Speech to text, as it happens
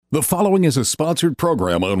The following is a sponsored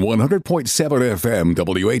program on 100.7 FM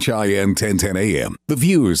WHIN 1010 AM. The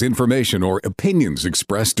views, information, or opinions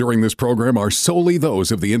expressed during this program are solely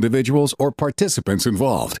those of the individuals or participants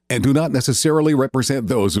involved and do not necessarily represent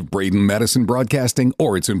those of Braden Madison Broadcasting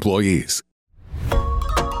or its employees.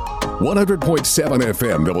 100.7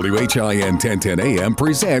 FM WHIN 1010 AM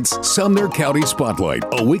presents Sumner County Spotlight,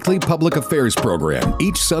 a weekly public affairs program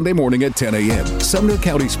each Sunday morning at 10 a.m. Sumner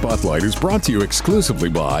County Spotlight is brought to you exclusively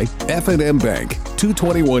by F&M Bank,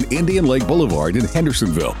 221 Indian Lake Boulevard in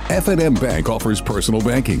Hendersonville. F&M Bank offers personal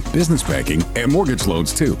banking, business banking, and mortgage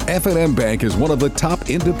loans too. F&M Bank is one of the top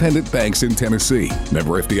independent banks in Tennessee.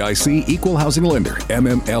 Member FDIC, Equal Housing Lender,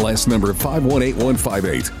 MMLS number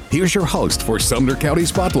 518158. Here's your host for Sumner County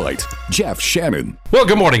Spotlight, Jeff Shannon. Well,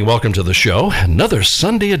 good morning. Welcome to the show. Another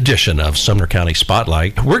Sunday edition of Sumner County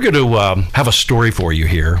Spotlight. We're going to have a story for you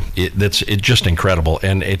here. It's just incredible.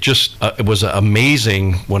 And it was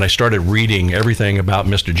amazing when I started reading everything about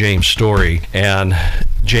Mr. James' story. And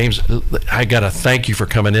James, I got to thank you for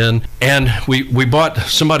coming in. And we bought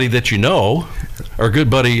somebody that you know, our good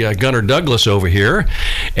buddy Gunnar Douglas over here.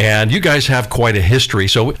 And you guys have quite a history.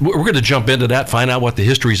 So we're going to jump into that, find out what the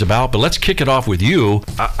history is about. But let's kick it off with you.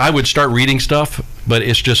 I would start reading stuff, but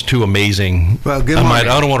it's just too amazing. Well, good morning.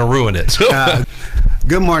 I don't want to ruin it.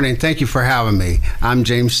 Good morning. Thank you for having me. I'm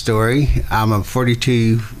James Story. I'm a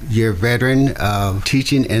 42-year veteran of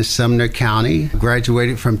teaching in Sumner County.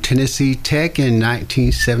 Graduated from Tennessee Tech in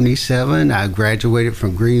 1977. I graduated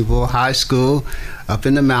from Greenville High School up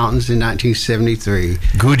in the mountains in 1973.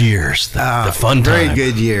 Good years, the fun time. Very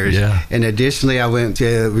good years. Yeah. And additionally, I went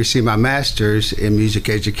to receive my master's in music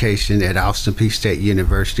education at Austin Peay State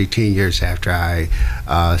University 10 years after I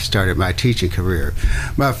started my teaching career.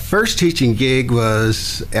 My first teaching gig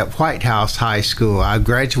was at White House High School. I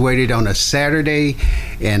graduated on a Saturday,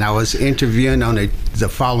 and I was interviewing on the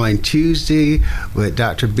following Tuesday with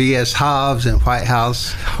Dr. B.S. Hobbs and White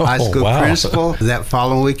House High School principal. That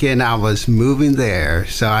following weekend, I was moving there.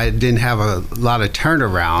 So I didn't have a lot of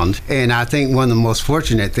turnaround. And I think one of the most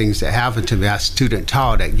fortunate things that happened to me, I student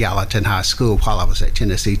taught at Gallatin High School while I was at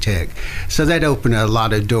Tennessee Tech. So that opened a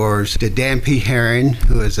lot of doors to Dan P. Herron,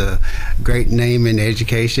 who is a great name in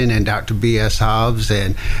education, and Dr. B.S. Hobbs.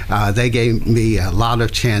 And they gave me a lot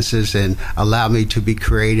of chances and allowed me to be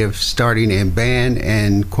creative, starting in band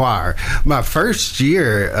and choir. My first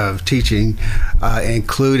year of teaching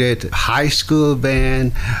included high school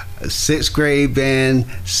band, sixth grade band,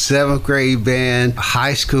 seventh grade band,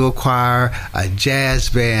 high school choir, a jazz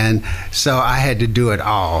band. So I had to do it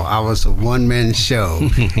all. I was a one-man show.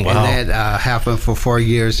 Wow. And that happened for 4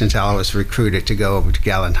 years until I was recruited to go over to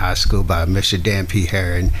Gallatin High School by Mr. Dan P.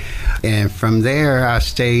 Herron. And from there, I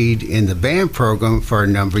stayed in the band program for a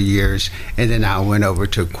number of years, and then I went over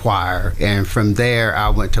to choir. And from there, I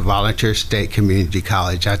went to Volunteer State Community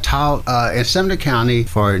College. I taught in Sumner County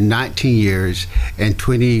for 19 years and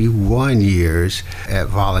 21 years at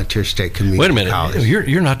Volunteer State Community College. Wait a minute,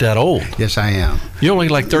 you're not that old. Yes, I am. You're only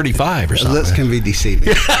like 35 or something. Looks can be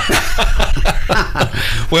deceiving.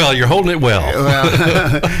 Well, you're holding it well.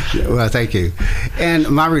 Well, thank you. And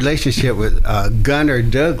my relationship with Gunnar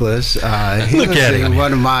Douglas, he was in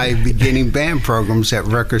one of my beginning band programs at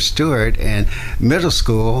Rucker Stewart in middle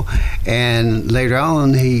school, and later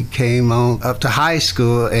on he came on up to high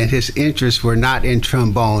school, and his interests were not in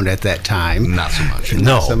trombone at that time. Not so much.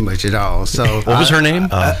 Not so much at all. So what was her name?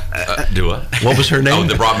 What was her name? Oh,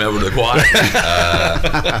 that brought me over to the choir.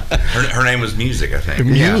 Her name was Music, I think.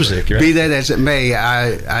 Music, yeah. Right? Be that as it may,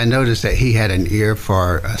 I noticed that he had an ear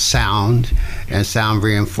for sound and sound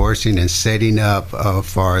reinforcing and setting up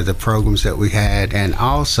for the programs that we had. And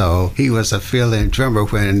also, he was a fill-in drummer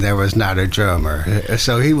when there was not a drummer.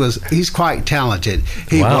 So he's quite talented.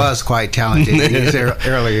 He was quite talented in his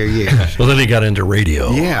earlier years. Well, then he got into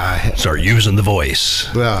radio. Yeah. Started using the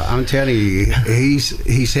voice. Well, I'm telling you,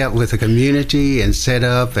 he's helped with the community and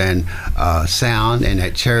setup and sound and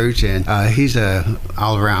at church, and he's a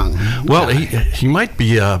all-around Well, guy. he might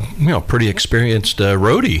be a pretty experienced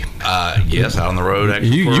roadie. Yes, out on the road.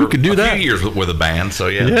 Actually, You could do a that. few years with a band. So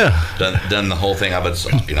yeah. Done the whole thing.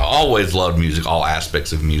 I've always loved music, all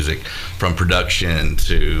aspects of music, from production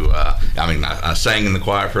to I sang in the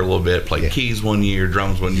choir for a little bit, played keys one year,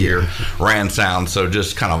 drums one year, ran sound. So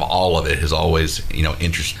just kind of all of it has always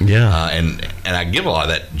interested. Yeah. And I give a lot of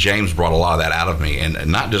that. James brought a lot of that out of me, and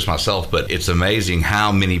not just myself, but it's amazing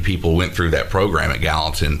how many people went through that program at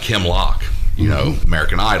Gallatin. Kim Locke You know,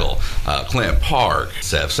 American Idol, Clint Park,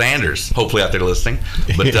 Seth Sanders, hopefully out there listening.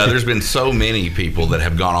 But there's been so many people that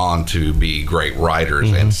have gone on to be great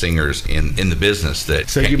writers and singers in the business. That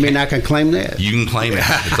So you mean I can claim that? You can claim it.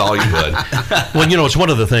 It's all you would. Well, you know, it's one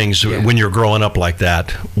of the things when you're growing up like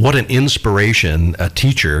that, what an inspiration a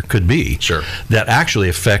teacher could be. Sure. That actually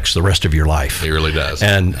affects the rest of your life. It really does.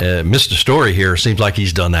 And Mr. Story here seems like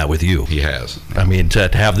he's done that with you. He has. I mean, to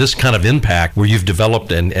have this kind of impact where you've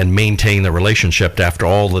developed and maintained the relationship after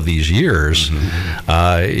all of these years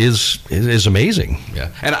is amazing.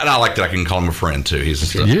 Yeah, and I like that I can call him a friend too. He's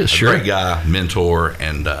just a great guy, mentor,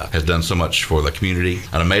 and has done so much for the community.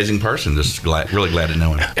 An amazing person. Just really glad to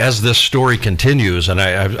know him. As this story continues, and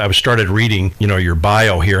I started reading, you know, your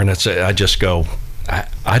bio here, and I just go,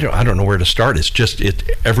 I don't know where to start. It's just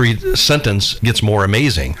every sentence gets more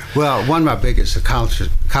amazing. Well, one of my biggest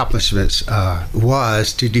accomplishments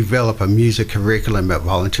was to develop a music curriculum at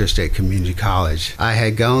Volunteer State Community College. I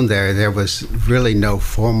had gone there. There was really no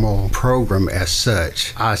formal program as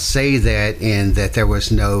such. I say that in that there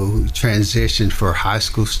was no transition for high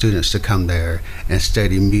school students to come there and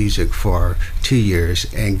study music for 2 years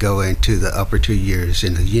and go into the upper 2 years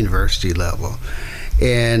in the university level.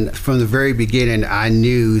 And from the very beginning, I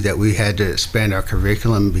knew that we had to expand our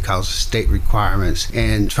curriculum because of state requirements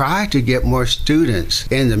and try to get more students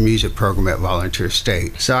in the music program at Volunteer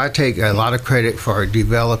State. So I take a lot of credit for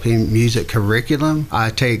developing music curriculum. I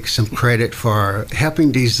take some credit for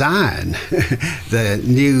helping design the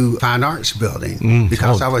new Fine Arts building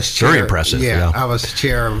because I was chair. Very impressive. Yeah, I was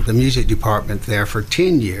chair of the music department there for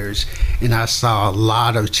 10 years, and I saw a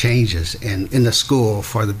lot of changes in the school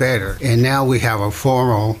for the better. And now we have a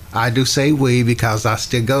formal, I do say we because I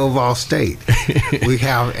still go Vol State. We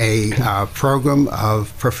have a program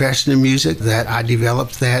of professional music that I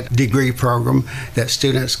developed, that degree program that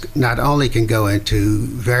students not only can go into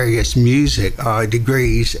various music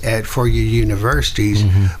degrees at four-year universities,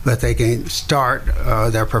 but they can start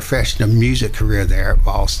their professional music career there at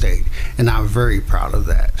Vol State. And I'm very proud of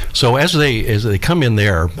that. So as they come in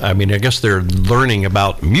there, I mean, I guess they're learning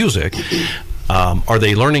about music. Are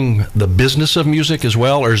they learning the business of music as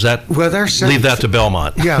well, or is that leave that to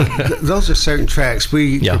Belmont? Yeah, those are certain tracks.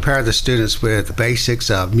 We prepare the students with basics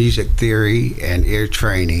of music theory and ear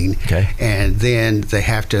training, and then they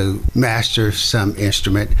have to master some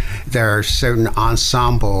instrument. There are certain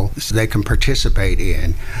ensembles they can participate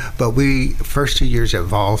in, but first 2 years at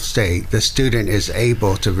Vol State, the student is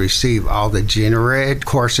able to receive all the gen ed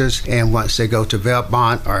courses, and once they go to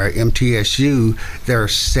Belmont or MTSU, they're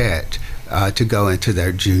set to go into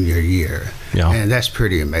their junior year. Yeah. And that's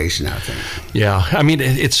pretty amazing, I think. Yeah. I mean,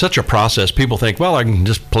 it's such a process. People think, well, I can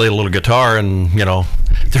just play a little guitar and, you know,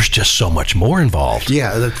 there's just so much more involved.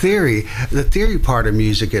 Yeah, the theory part of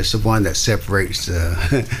music is the one that separates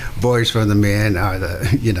the boys from the men or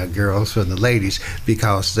the girls from the ladies,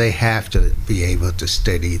 because they have to be able to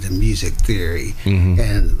study the music theory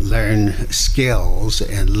and learn skills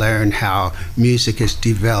and learn how music is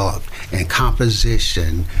developed and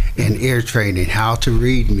composition and ear training, how to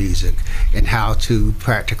read music and how to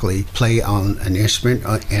practically play on an instrument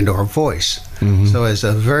and or voice. So it's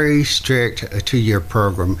a very strict 2-year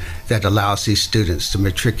program that allows these students to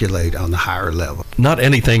matriculate on the higher level. Not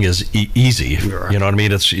anything is easy. Right. You know what I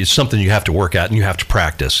mean? It's something you have to work at and you have to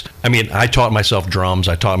practice. I mean, I taught myself drums,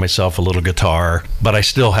 I taught myself a little guitar, but I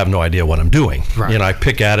still have no idea what I'm doing. Right. You know, I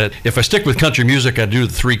pick at it. If I stick with country music, I do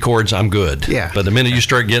the 3 chords, I'm good. Yeah. But the minute you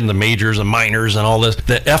start getting the majors and minors and all this,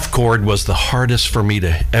 the F chord was the hardest for me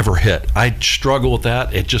to ever hit. I struggle with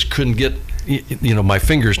that. It just couldn't get, my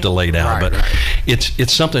fingers to lay down. But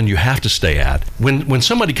it's something you have to stay at. When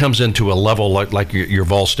somebody comes into a level like your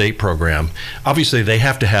Vol State program, obviously they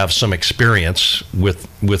have to have some experience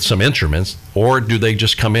with some instruments, or do they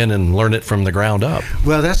just come in and learn it from the ground up?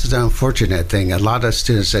 Well, that's the unfortunate thing. A lot of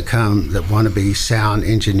students that come that want to be sound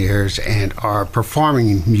engineers and are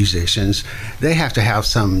performing musicians, they have to have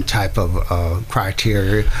some type of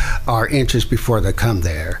criteria or interest before they come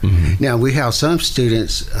there. Now, we have some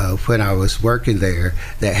students, when I was working there,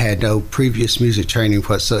 that had no previous music training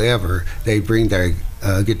whatsoever. They bring their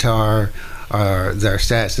guitar or their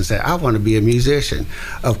stats and say, I want to be a musician.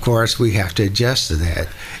 Of course, we have to adjust to that.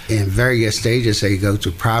 In various stages, they go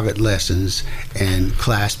to private lessons and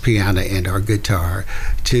class piano and or guitar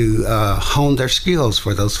to hone their skills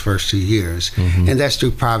for those first 2 years. And that's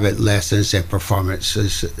through private lessons and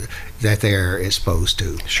performances that they're exposed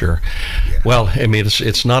to. Sure. Yeah. Well, I mean,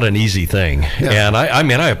 it's not an easy thing. Yeah. And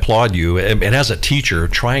I applaud you. And as a teacher,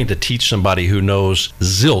 trying to teach somebody who knows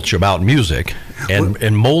zilch about music,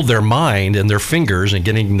 and mold their mind and their fingers and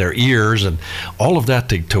getting their ears and all of that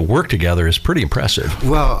to work together is pretty impressive.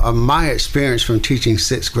 Well, my experience from teaching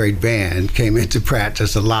sixth grade band came into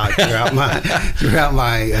practice a lot throughout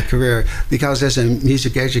my career, because as a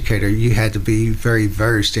music educator, you had to be very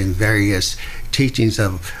versed in various teachings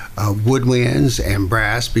of woodwinds and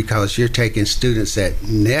brass, because you're taking students that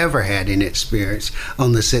never had any experience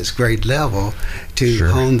on the sixth grade level to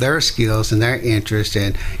hone their skills and their interest,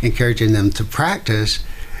 and encouraging them to practice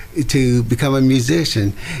to become a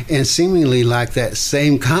musician. And seemingly like that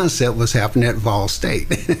same concept was happening at Vol State.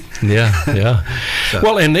 Yeah. So,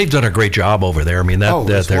 well, and they've done a great job over there. I mean,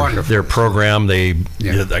 their program,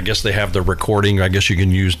 I guess they have the recording. I guess you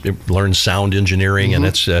can learn sound engineering, and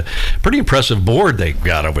it's a pretty impressive board they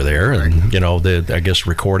got over there, and I guess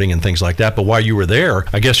recording and things like that. But while you were there,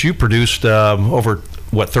 I guess you produced over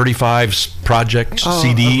 35 projects,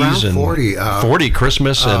 CDs, and 40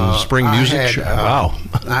 Christmas and spring music. Wow.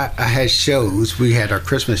 I had shows. We had our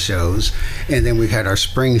Christmas shows, and then we had our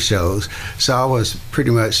spring shows. So I was pretty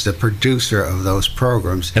much the producer of those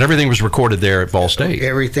programs. And everything was recorded there at Vol State.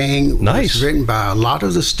 Everything was written by a lot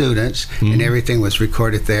of the students, and everything was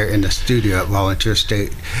recorded there in the studio at Volunteer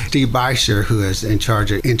State. Steve Beischer, who is in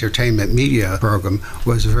charge of entertainment media program,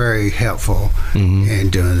 was very helpful in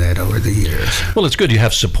doing that over the years. Well, it's good you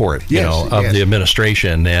have support, of the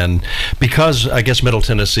administration, and because I guess Middle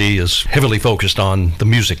Tennessee is heavily focused on the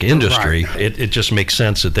music industry, it just makes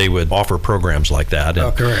sense that they would offer programs like that.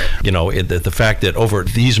 And, correct. The fact that over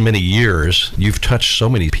these many years you've touched so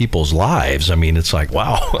many people's lives. I mean, it's like,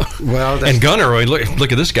 wow. Well, and Gunnar,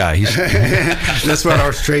 look at this guy. He's that's what I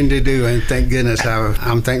was trained to do, and thank goodness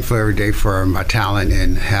I'm thankful every day for my talent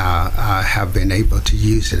and how I have been able to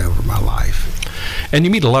use it over my life. And you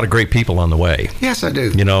meet a lot of great people on the way. Yes, I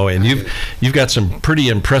do. And you've got some pretty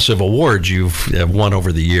impressive awards you've won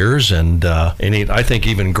over the years, and I think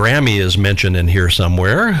even Grammy is mentioned in here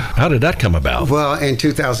somewhere. How did that come about? Well, in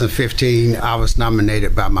 2015, I was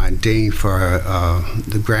nominated by my dean for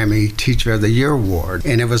the Grammy Teacher of the Year Award,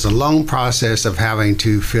 and it was a long process of having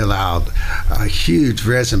to fill out a huge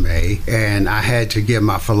resume, and I had to give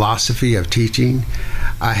my philosophy of teaching.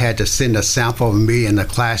 I had to send a sample of me in the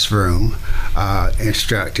classroom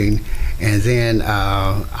instructing, and then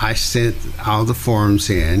I sent all the forms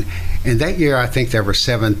in. And that year, I think there were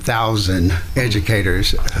 7,000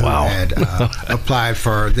 educators who had applied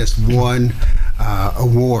for this one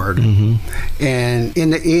award. And in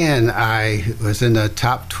the end, I was in the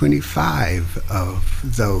top 25 of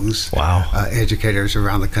those educators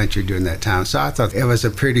around the country during that time. So I thought it was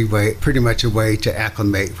pretty much a way to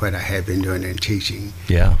acclimate what I had been doing in teaching.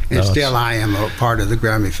 Yeah. And still I am a part of the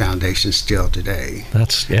Grammy Foundation still today.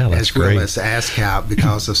 That's great. As well as ASCAP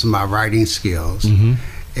because of some of my writing skills.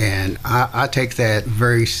 And I take that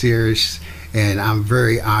very serious, and I'm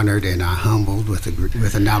very honored and humbled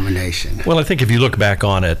with a nomination. Well, I think if you look back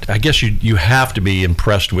on it, I guess you have to be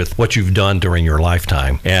impressed with what you've done during your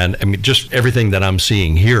lifetime. And I mean, just everything that I'm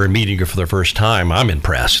seeing here and meeting you for the first time, I'm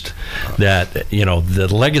impressed that, the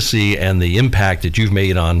legacy and the impact that you've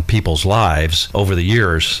made on people's lives over the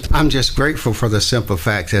years. I'm just grateful for the simple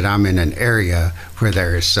fact that I'm in an area where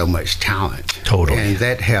there is so much talent. Totally. And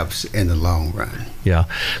that helps in the long run. Yeah.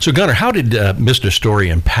 So, Gunnar, how did Mr. Story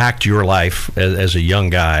impact your life as a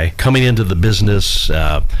young guy coming into the business?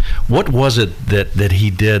 What was it that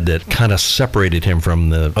he did that kind of separated him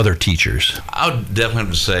from the other teachers? I would definitely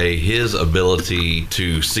have to say his ability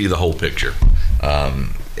to see the whole picture.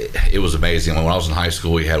 It was amazing. When I was in high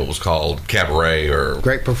school, we had what was called cabaret or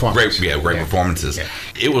great performance. Great performances. Yeah.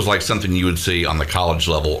 It was like something you would see on the college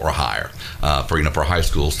level or higher for high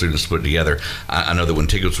school students to put together. I know that when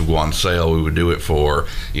tickets would go on sale, we would do it for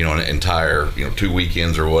an entire 2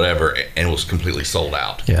 weekends or whatever, and it was completely sold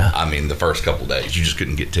out. Yeah. I mean, the first couple of days you just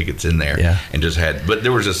couldn't get tickets in there. Yeah. And but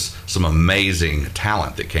there was just some amazing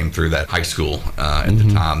talent that came through that high school at the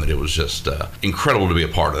time that it was just incredible to be a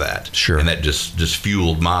part of that. Sure. And that just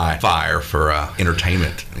fueled my fire for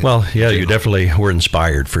entertainment. Well, yeah, you definitely were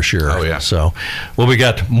inspired for sure. Oh, yeah. So, we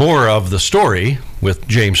got more of the story with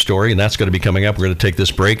James Story, and that's going to be coming up. We're going to take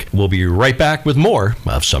this break. We'll be right back with more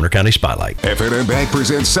of Sumner County Spotlight. F&M Bank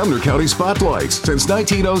presents Sumner County Spotlights. Since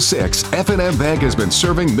 1906, F&M Bank has been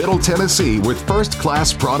serving Middle Tennessee with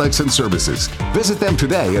first-class products and services. Visit them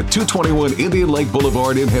today at 221 Indian Lake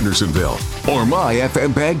Boulevard in Hendersonville or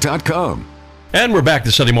myfmbank.com. And we're back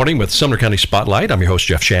this Sunday morning with Sumner County Spotlight. I'm your host,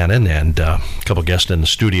 Jeff Shannon, and a couple guests in the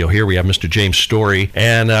studio here. We have Mr. James Story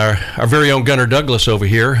and our very own Gunnar Douglas over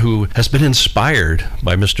here, who has been inspired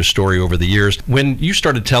by Mr. Story over the years. When you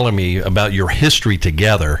started telling me about your history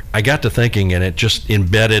together, I got to thinking, and it just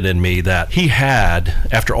embedded in me that he had,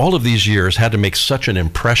 after all of these years, had to make such an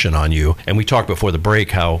impression on you. And we talked before the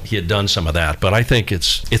break how he had done some of that, but I think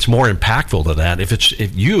it's more impactful than that.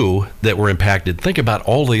 If you that were impacted, think about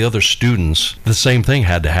all the other students. The same thing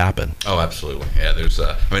had to happen. Oh, absolutely. Yeah, there's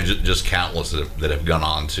just countless that have gone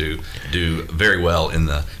on to do very well in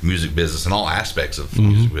the music business and all aspects of the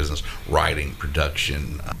music business, writing,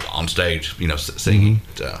 production, on stage, singing,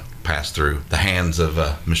 pass through the hands of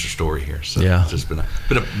Mr. Story here. So it's just been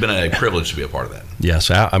a privilege to be a part of that.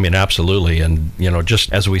 Yes, I mean, absolutely. And,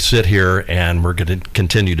 just as we sit here and we're going to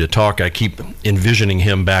continue to talk, I keep envisioning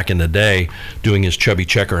him back in the day doing his Chubby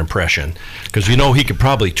Checker impression, because he could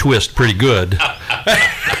probably twist pretty good.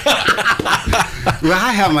 Well,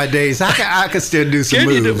 I have my days. I can still do some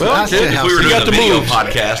moves. If we were doing a video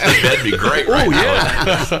podcast, that'd be great. Right now.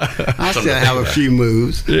 I still have a few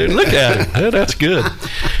moves. Yeah, look at it. Yeah, that's good.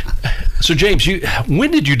 So, James,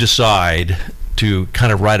 when did you decide to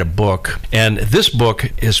kind of write a book? And this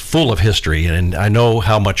book is full of history, and I know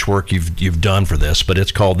how much work you've done for this, but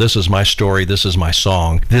it's called This Is My Story, This Is My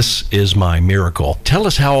Song, This Is My Miracle. Tell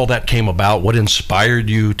us how all that came about, what inspired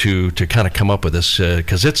you to kind of come up with this,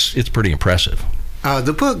 because it's pretty impressive.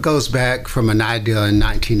 The book goes back from an idea in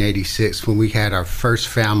 1986 when we had our first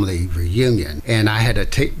family reunion. And I had a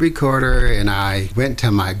tape recorder, and I went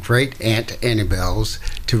to my great aunt Annabelle's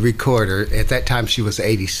to record her. At that time, she was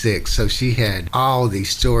 86. So she had all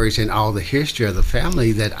these stories and all the history of the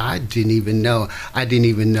family that I didn't even know. I didn't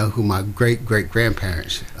even know who my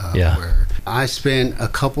great-great-grandparents were. I spent a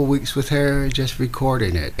couple weeks with her just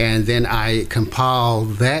recording it. And then I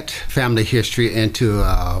compiled that family history into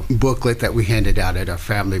a booklet that we handed out at our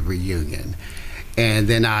family reunion. And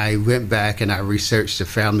then I went back and I researched the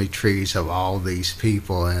family trees of all these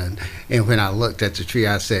people. And when I looked at the tree,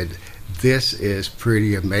 I said, this is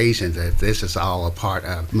pretty amazing that this is all a part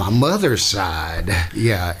of my mother's side.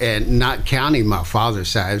 Yeah, and not counting my father's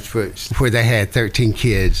side, where they had 13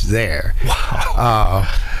 kids there. Wow.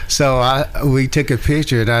 So we took a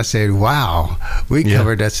picture, and I said, wow, we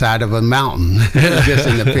covered the side of a mountain just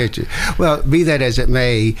in the picture. Well, be that as it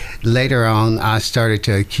may, later on, I started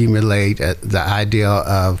to accumulate the idea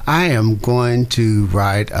of, I am going to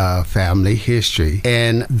write a family history.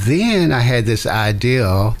 And then I had this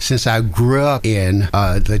idea, since I grew up in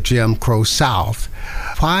the Jim Crow South,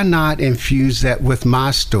 why not infuse that with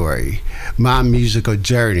my story, my musical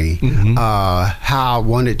journey, how I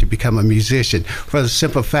wanted to become a musician, for the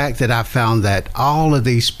simple fact that I found that all of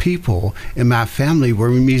these people in my family were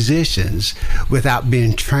musicians without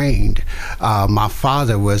being trained. My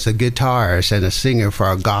father was a guitarist and a singer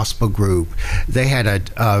for a gospel group. They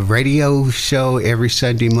had a radio show every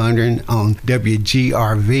Sunday morning on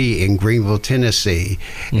WGRV in Greenville, Tennessee,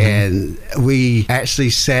 and we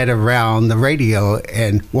actually sat around the radio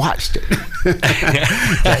and watched it.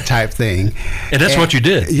 That type thing. And that's what you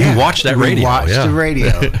did. You watched that radio. We watched the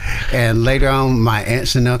radio. And later on, my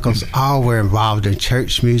aunts and uncles all were involved in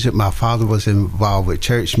church music. My father was involved with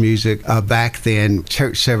church music. Back then,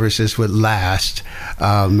 church services would last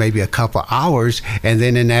maybe a couple hours. And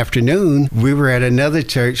then in the afternoon, we were at another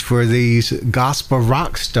church where these gospel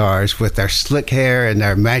rock stars with their slick hair and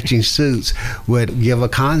their matching suits would give a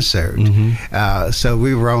concert. So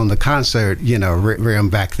we were on the concert, realm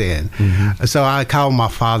back then. So I call my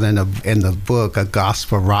father in the book a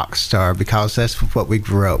gospel rock star, because that's what we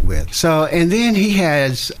grew up with. So, and then he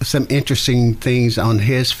has some interesting things on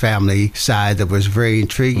his family side that was very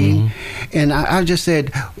intriguing. And I just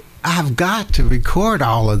said, I've got to record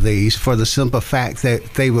all of these for the simple fact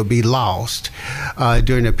that they would be lost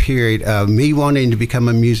during a period of me wanting to become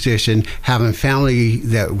a musician, having family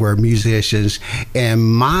that were musicians,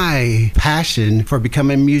 and my passion for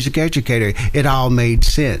becoming a music educator. It all made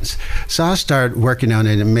sense. So I started working on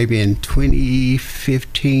it, and maybe in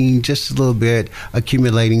 2015, just a little bit,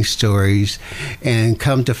 accumulating stories, and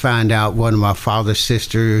come to find out one of my father's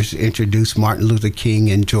sisters introduced Martin Luther King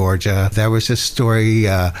in Georgia. There was a story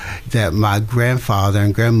that my grandfather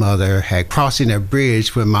and grandmother had crossing a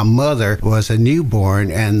bridge when my mother was a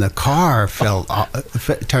newborn, and the car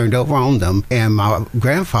turned over on them, and my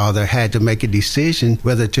grandfather had to make a decision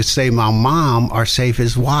whether to save my mom or save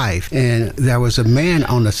his wife. And there was a man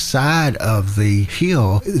on the side of the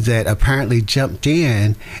hill that apparently jumped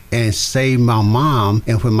in and saved my mom,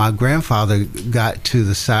 and when my grandfather got to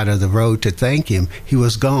the side of the road to thank him, he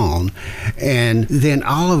was gone. And then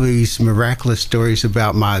all of these miraculous stories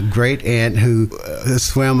about my my great aunt who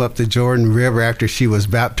swam up the Jordan River after she was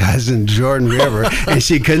baptized in the Jordan River, and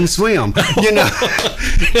she couldn't swim.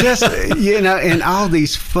 And all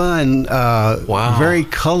these fun, very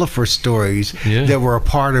colorful stories that were a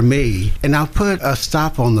part of me. And I put a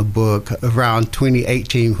stop on the book around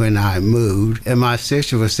 2018 when I moved, and my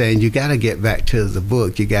sister was saying, you got to get back to the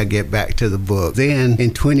book. You got to get back to the book. Then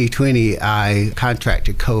in 2020, I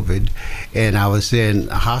contracted COVID, and I was in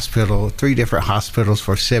a hospital, 3 different hospitals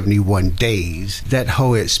for 71 days. That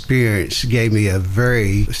whole experience gave me a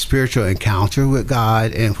very spiritual encounter with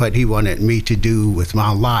God and what He wanted me to do with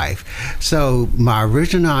my life. So my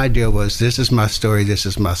original idea was, this is my story, this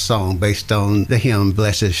is my song, based on the hymn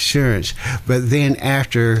Blessed Assurance. But then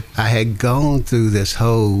after I had gone through this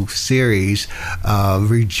whole series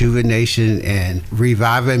of rejuvenation and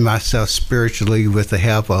reviving myself spiritually with the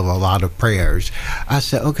help of a lot of prayers, I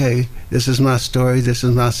said, okay, this is my story, this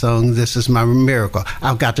is my song, this is my miracle.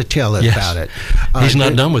 I've got to tell it about it. He's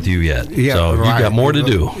not done with you yet. Yeah, so you've got more to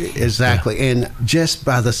do. Exactly. Yeah. And just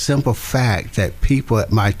by the simple fact that people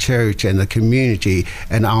at my church and the community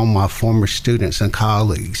and all my former students and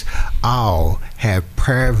colleagues all had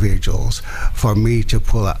prayer vigils for me to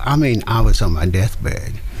pull up. I mean, I was on my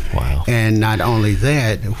deathbed. Wow. And not only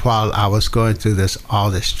that, while I was going through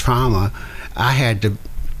all this trauma, I had to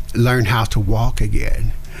learn how to walk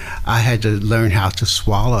again. I had to learn how to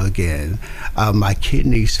swallow again. My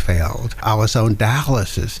kidneys failed. I was on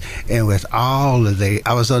dialysis, and with all of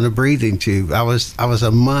I was on a breathing tube. I was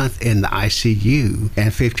a month in the ICU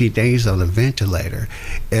and 15 days on a ventilator.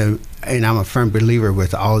 And I'm a firm believer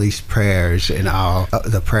with all these prayers and all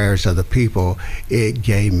the prayers of the people. It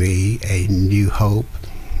gave me a new hope.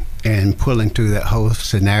 And pulling through that whole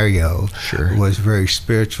scenario was very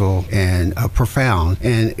spiritual and profound.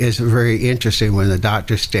 And it's very interesting when the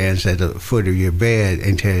doctor stands at the foot of your bed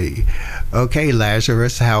and tell you, okay,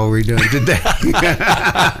 Lazarus, how are we doing today?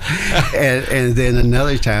 and then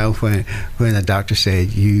another time when the doctor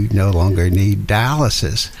said, you no longer need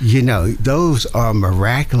dialysis. Those are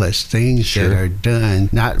miraculous things that are done,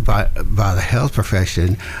 not by the health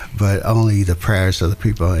profession, but only the prayers of the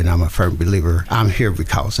people. And I'm a firm believer. I'm here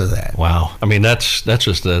because of that. Wow. I mean, that's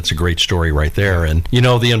a great story right there. And,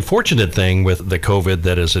 the unfortunate thing with the COVID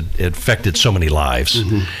that has affected so many lives.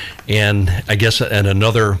 Mm-hmm. And I guess in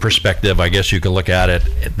another perspective, I guess you can look at it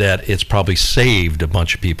that it's probably saved a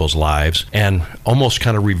bunch of people's lives and almost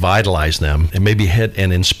kind of revitalized them and maybe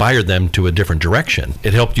and inspired them to a different direction.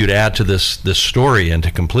 It helped you to add to this story and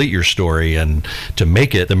to complete your story and to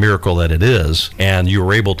make it the miracle that it is. And you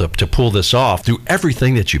were able to pull this off through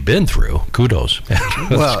everything that you've been through. Kudos.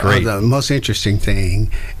 That's great. The most interesting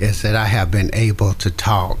thing is that I have been able to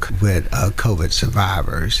talk with COVID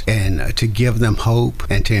survivors and to give them hope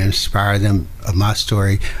and to inspire them of my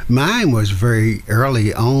story. Mine was very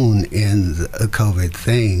early on in the COVID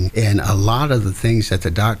thing, and a lot of the things that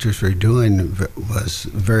the doctors were doing was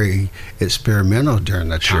very experimental during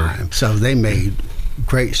the time. So they made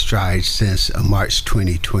great strides since March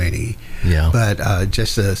 2020. Yeah. But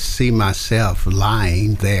just to see myself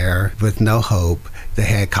lying there with no hope, they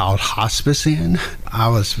had called hospice in, I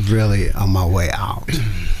was really on my way out.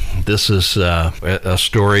 This is a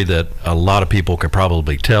story that a lot of people could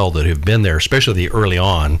probably tell that have been there, especially early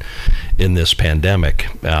on in this pandemic.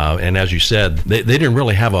 And as you said, they didn't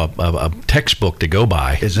really have a textbook to go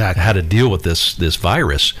by how to deal with this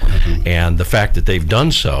virus. Mm-hmm. And the fact that they've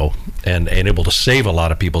done so and able to save a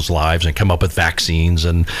lot of people's lives and come up with vaccines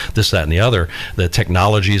and this, that, and the other, the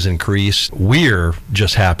technology's increased. We're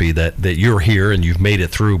just happy that you're here and you've made it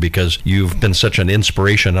through, because you've been such an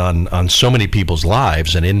inspiration on so many people's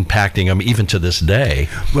lives and impacting them even to this day.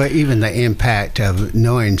 Well, even the impact of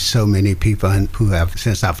knowing so many people who have,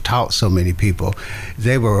 since I've taught so many people,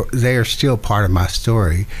 they are still part of my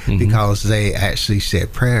story. Mm-hmm. Because they actually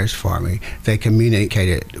said prayers for me. They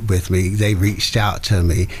communicated with me. They reached out to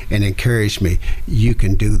me and encouraged me. You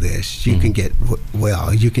can do this. You can get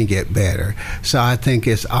well. You can get better. So I think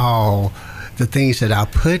it's all the things that I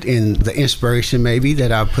put in, the inspiration maybe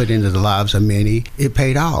that I put into the lives of many, it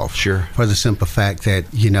paid off. Sure. For the simple fact that,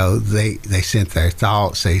 they sent their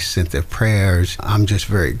thoughts, they sent their prayers. I'm just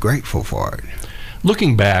very grateful for it.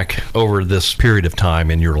 Looking back over this period of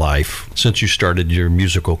time in your life, since you started your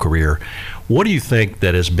musical career, what do you think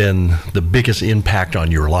that has been the biggest impact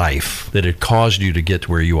on your life that it caused you to get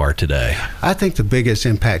to where you are today? I think the biggest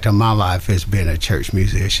impact on my life has been a church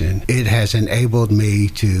musician. It has enabled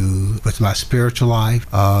me with my spiritual life,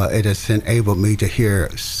 it has enabled me to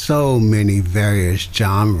hear so many various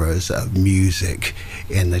genres of music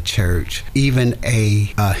in the church, even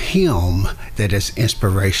a hymn that is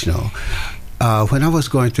inspirational. when I was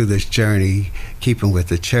going through this journey, keeping with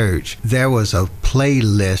the church, there was a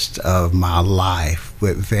playlist of my life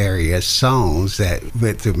with various songs that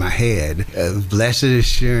went through my head. Blessed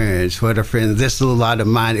Assurance, What a Friend, This Little Light of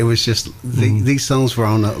Mine. It was just, these songs were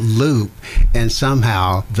on a loop. And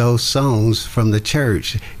somehow those songs from the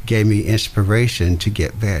church gave me inspiration to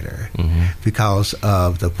get better because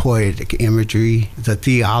of the poetic imagery, the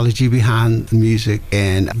theology behind the music,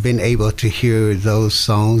 and being able to hear those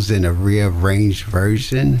songs in a rearranged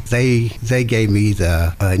version. They gave me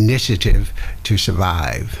the initiative to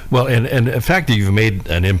survive. Well, and the fact that you've made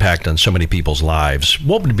an impact on so many people's lives,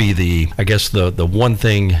 what would be the one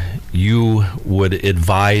thing you would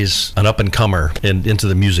advise an up-and-comer into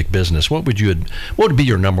the music business? What would be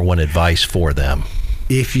your number one advice for them?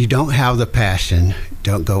 If you don't have the passion,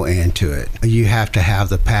 don't go into it. You have to have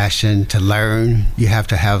the passion to learn. You have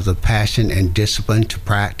to have the passion and discipline to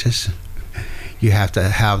practice. You have to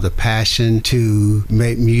have the passion to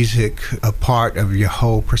make music a part of your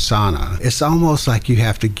whole persona. It's almost like you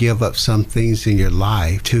have to give up some things in your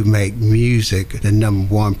life to make music the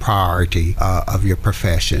number one priority of your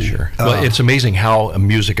profession. Sure. Well, it's amazing how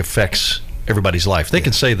music affects everybody's life. They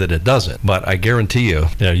can say that it doesn't, but I guarantee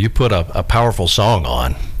you put a powerful song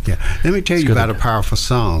on. Yeah. Let me tell you about a powerful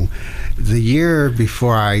song. The year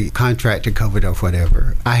before I contracted COVID or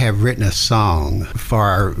whatever, I had written a song for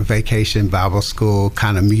our vacation Bible school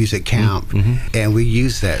kind of music camp, and we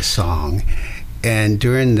used that song. And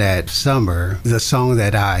during that summer, the song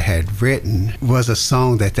that I had written was a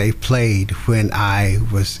song that they played when I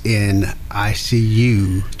was in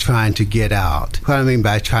ICU trying to get out. What I mean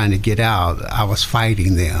by trying to get out, I was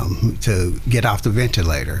fighting them to get off the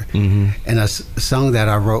ventilator. And a song that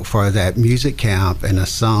I wrote for that music camp and a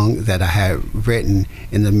song that I had written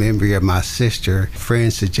in the memory of my sister,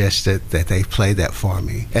 friends suggested that they play that for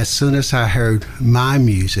me. As soon as I heard my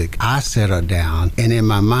music, I settled down, and in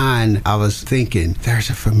my mind, I was thinking, there's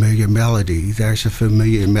a familiar melody,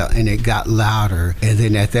 and it got louder. And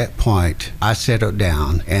then at that point, I settled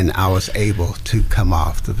down and I was able to come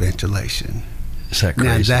off the ventilation. Is that crazy?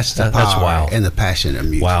 Now, that's the power that's wild. And the passion of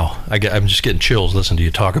music. Wow. I'm just getting chills listening to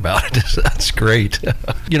you talk about it. That's great.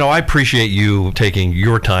 I appreciate you taking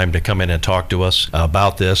your time to come in and talk to us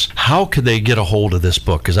about this. How could they get a hold of this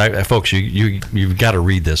book? Because, folks, you've got to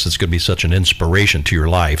read this. It's going to be such an inspiration to your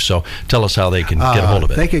life. So tell us how they can get a hold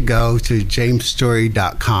of it. They could go to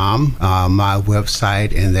jamesstory.com, my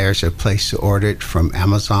website, and there's a place to order it from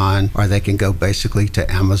Amazon, or they can go basically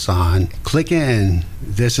to Amazon, click in,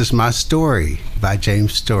 This Is My Story by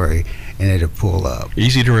James Story, and it'll pull up.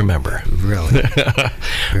 Easy to remember. Really.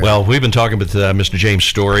 Well, we've been talking with Mr. James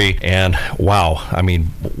Story, and wow, I mean,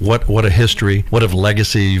 what a history, what a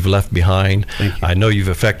legacy you've left behind. Thank you. I know you've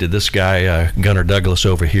affected this guy, Gunnar Douglas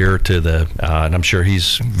over here, and I'm sure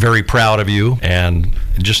he's very proud of you, and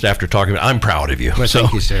just after talking, I'm proud of you. Well,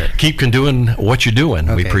 thank you, sir. Keep doing what you're doing.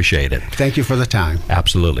 Okay. We appreciate it. Thank you for the time.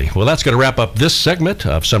 Absolutely. Well, that's going to wrap up this segment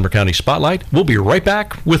of Sumner County Spotlight. We'll be right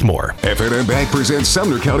back with more. F&M Bank presents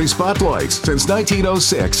Sumner County Spotlights. Since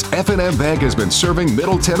 1906, F&M Bank has been serving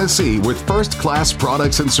Middle Tennessee with first-class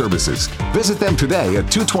products and services. Visit them today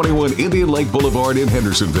at 221 Indian Lake Boulevard in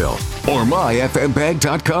Hendersonville or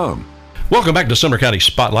myfmbank.com. Welcome back to Sumner County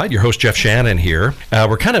Spotlight. Your host, Jeff Shannon, here.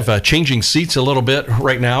 We're kind of changing seats a little bit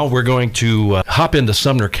right now. We're going to hop into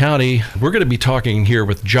Sumner County. We're going to be talking here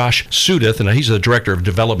with Josh Sudeth, and he's the Director of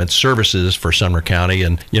Development Services for Sumner County.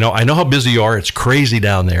 And, I know how busy you are. It's crazy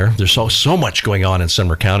down there. There's so much going on in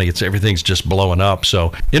Sumner County. Everything's just blowing up.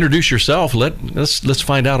 So introduce yourself. Let's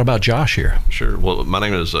find out about Josh here. Sure. Well, my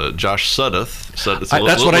name is Josh Sudeth.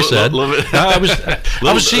 That's what I said.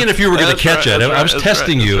 I was seeing if you were going to catch it. I was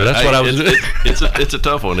testing you. That's what I was. It's a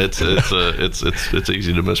tough one. It's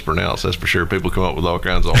easy to mispronounce. That's for sure. People come up with all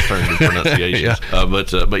kinds of alternative pronunciations. Yeah.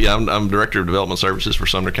 But I'm Director of Development Services for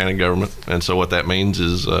Sumner County Government, and so what that means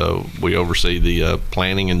is we oversee the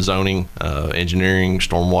planning and zoning, engineering,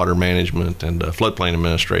 stormwater management, and floodplain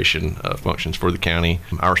administration functions for the county.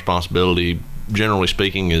 Our responsibility, generally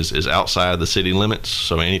speaking, is outside the city limits.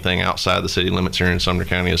 So anything outside the city limits here in Sumner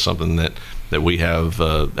County is something that we have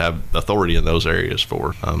authority in those areas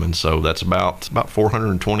for. And so that's about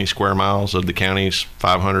 420 square miles of the county's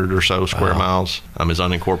 500 or so square miles is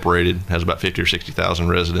unincorporated, has about 50 or 60,000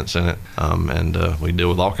 residents in it. And we deal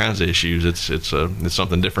with all kinds of issues. It's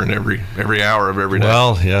something different every hour of every day.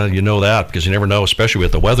 Well, yeah, you know that because you never know, especially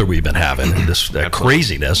with the weather we've been having and this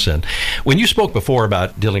craziness. And when you spoke before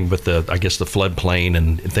about dealing with the floodplain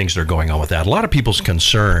and things that are going on with that, a lot of people's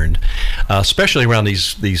concerned, especially around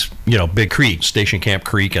these big creeks, Station Camp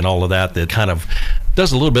Creek and all of that kind of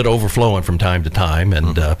does a little bit of overflowing from time to time.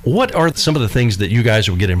 And what are some of the things that you guys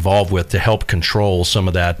would get involved with to help control some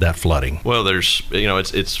of that flooding? Well, there's,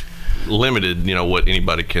 it's limited, what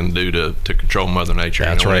anybody can do to control Mother Nature.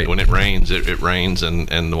 That's right. When it rains, it rains, and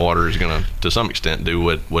the water is going to some extent, do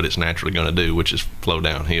what it's naturally going to do, which is flow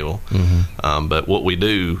downhill. But what we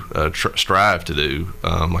do, strive to do,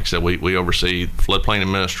 like I said, we oversee floodplain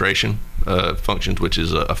administration functions, which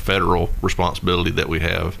is a federal responsibility that we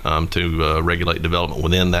have to regulate development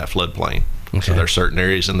within that floodplain. Okay. So there are certain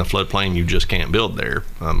areas in the floodplain you just can't build there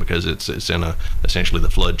because it's in essentially the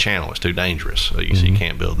flood channel. It's too dangerous. So you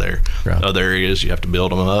can't build there. Right. Other areas you have to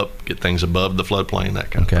build them up, get things above the floodplain,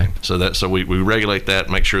 that kind of thing. So we regulate that,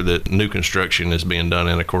 make sure that new construction is being done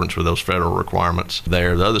in accordance with those federal requirements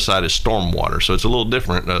there. The other side is stormwater. So it's a little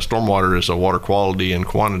different. Stormwater is a water quality and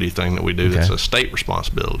quantity thing that we do. That's a state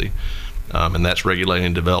responsibility. And that's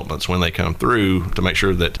regulating developments when they come through to make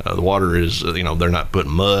sure that the water is, they're not putting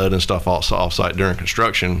mud and stuff off-site during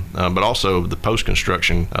construction. But also the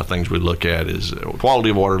post-construction things we look at is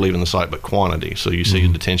quality of water leaving the site, but quantity. So you see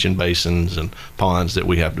detention basins and ponds that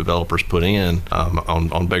we have developers put in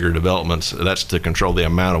on bigger developments. That's to control the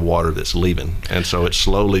amount of water that's leaving. And so it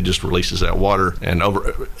slowly just releases that water and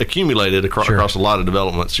accumulated across a lot of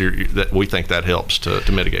developments. That we think that helps to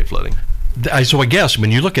mitigate flooding. So I guess when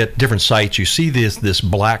you look at different sites, you see this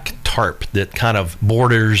black tarp that kind of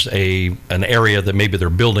borders an area that maybe they're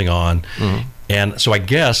building on. And so I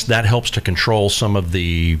guess that helps to control some of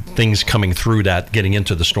the things coming through that, getting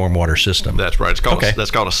into the stormwater system. That's right. That's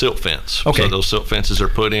called a silt fence. Okay. So those silt fences are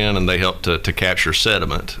put in, and they help to capture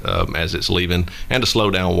sediment as it's leaving, and to slow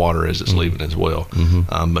down water as it's leaving as well.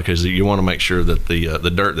 Because you want to make sure that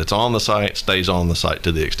the dirt that's on the site stays on the site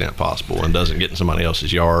to the extent possible and doesn't get in somebody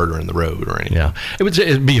else's yard or in the road or anything. Yeah,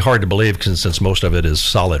 it'd be hard to believe since most of it is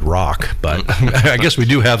solid rock, but I guess we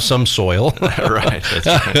do have some soil. Right. That's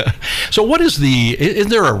right. So what is is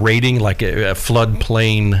there a rating, like a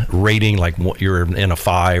floodplain rating, like you're in a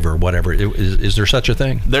 5 or whatever? Is there such a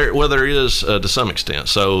thing? There is to some extent.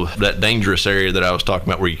 So that dangerous area that I was talking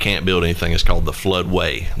about where you can't build anything is called the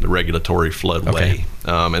floodway, the regulatory floodway. Okay.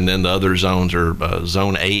 And then the other zones are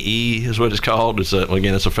Zone AE is what it's called. It's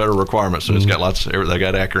a federal requirement, so it's got they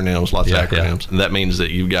got acronyms, lots of acronyms. And that means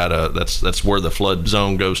that you've got that's where the flood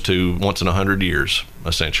zone goes to once in 100 years,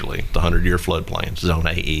 essentially. The 100-year floodplain, Zone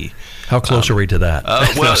AE. How close are we to that?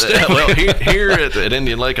 Here at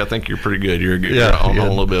Indian Lake, I think you're pretty good. You're on a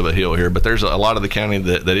little bit of a hill here, but there's a lot of the county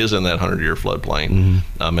that is in that 100-year floodplain,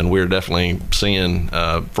 and we're definitely seeing,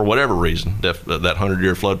 for whatever reason, that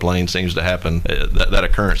 100-year floodplain seems to happen. That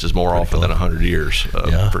occurrence is more often than 100 years,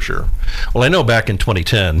 for sure. Well, I know back in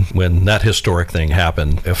 2010 when that historic thing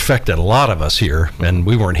happened, it affected a lot of us here, and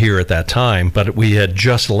we weren't here at that time, but we had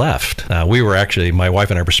just left. We were actually, my wife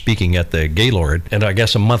and I were speaking at the Gaylord, and I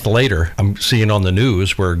guess a month later, I'm seeing on the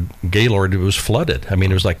news where Gaylord was flooded. I mean,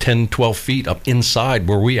 it was like 10, 12 feet up inside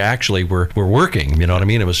where we actually were working. You know what I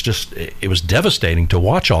mean? It was devastating to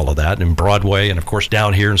watch all of that in Broadway, and of course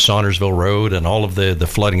down here in Saundersville Road and all of the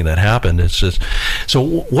flooding that happened. It's just, so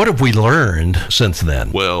what have we learned since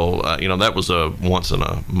then? Well, that was a once in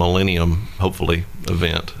a millennium, hopefully,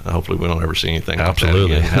 event. Hopefully we don't ever see anything like that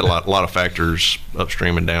again. Had a lot of factors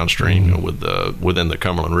upstream and downstream within the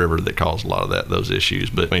Cumberland River that caused a lot of those issues.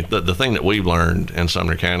 But I mean, the thing that we've learned in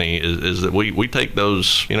Sumner County is that we take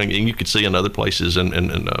those, and you could see in other places in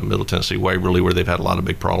Middle Tennessee, Waverly, where they've had a lot of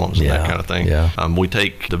big problems and that kind of thing. Yeah. We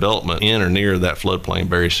take development in or near that floodplain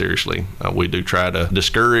very seriously. We do try to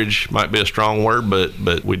discourage, might be a strong word,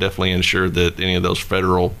 but we definitely ensure that any of those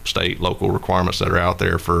federal, state, local requirements that are out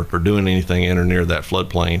there for doing anything in or near that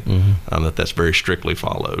floodplain, that's very strictly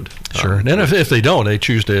followed. Sure. And if they don't, they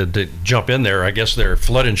choose to jump in there, I guess their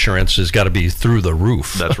flood insurance has got to be through the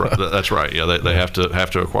roof. That's right. That's right. Yeah, they have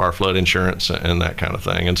to acquire flood insurance and that kind of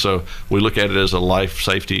thing. And so we look at it as a life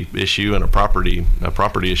safety issue and a property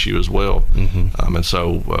issue as well. And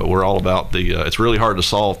so we're all about it's really hard to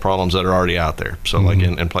solve problems that are already out there. So like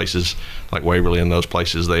in places like Waverly and those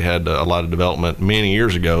places, they had a lot of development many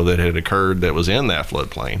years ago that had occurred that was in that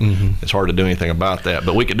floodplain. It's hard to do anything about that,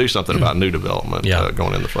 but we could do something about new development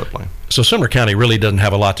going in the floodplain. So Sumner County really doesn't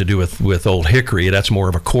have a lot to do with Old Hickory. That's more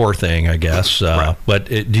of a core thing, I guess. Right.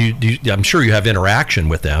 But I'm sure you have interaction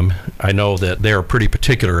with them. I know that they're pretty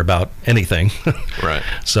particular about anything. Right.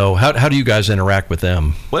 So how do you guys interact with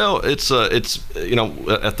them? Well, it's at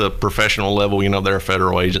the professional level, they're a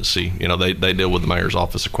federal agency. They deal with the mayor's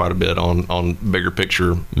office quite a bit on bigger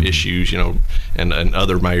picture issues, and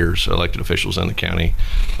other mayors, elected officials in the county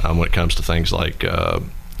when it comes to things like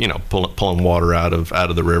pulling water out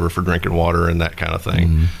of the river for drinking water and that kind of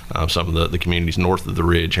thing. Some of the communities north of the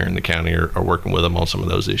ridge here in the county are working with them on some of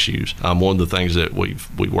those issues. One of the things that we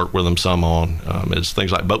work with them some on is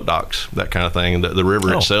things like boat docks, that kind of thing. The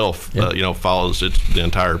river itself, follows the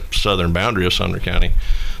entire southern boundary of Sumner County.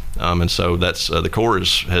 And so that's the Corps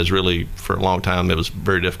has really, for a long time, it was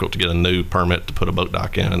very difficult to get a new permit to put a boat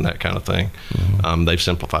dock in and that kind of thing. They've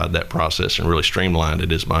simplified that process and really streamlined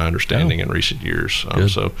it, is my understanding, in recent years.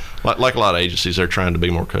 So like a lot of agencies, they're trying to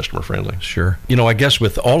be more customer friendly. Sure. I guess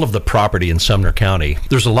with all of the property in Sumner County,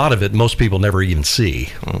 there's a lot of it most people never even see.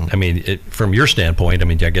 I mean, from your standpoint,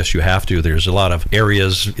 I guess you have to. There's a lot of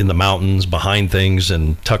areas in the mountains, behind things,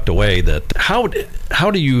 and tucked away. That how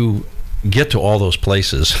do you get to all those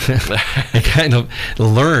places and kind of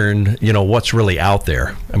learn, what's really out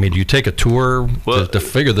there? I mean, do you take a tour to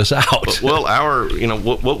figure this out? Well,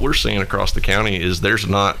 what we're seeing across the county is there's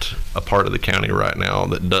not a part of the county right now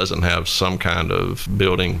that doesn't have some kind of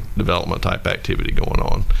building development type activity going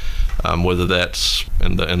on. Whether that's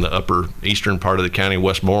in the upper eastern part of the county,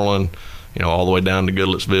 Westmoreland, all the way down to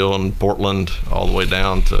Goodlettsville and Portland, all the way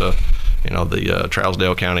down to the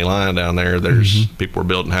Trousdale County line down there. There's people are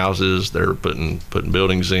building houses, they're putting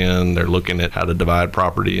buildings in, they're looking at how to divide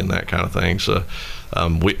property and that kind of thing. So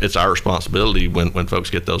it's our responsibility when folks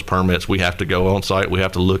get those permits. We have to go on site, we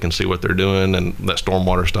have to look and see what they're doing, and that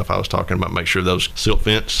stormwater stuff I was talking about, make sure those silt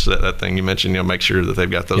fence, that thing you mentioned, make sure that they've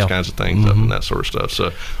got those kinds of things up and that sort of stuff.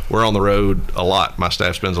 So we're on the road a lot. My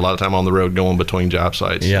staff spends a lot of time on the road going between job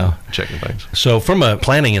sites and checking things. So from a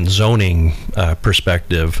planning and zoning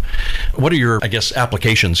perspective, what are your,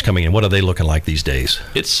 applications coming in? What are they looking like these days?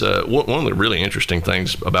 It's one of the really interesting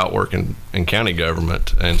things about working in county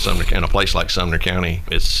government and a place like Sumner County.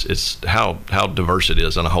 It's how diverse it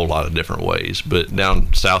is in a whole lot of different ways. But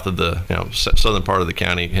down south of the southern part of the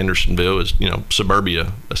county, Hendersonville is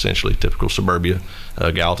suburbia, essentially typical suburbia.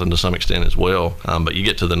 Gallatin to some extent as well. But you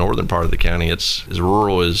get to the northern part of the county, it's as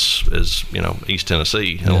rural as East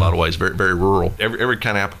Tennessee in a lot of ways, very, very rural. Every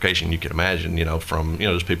kind of application you can imagine, from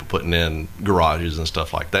just people putting in garages and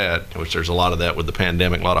stuff like that, which there's a lot of that with the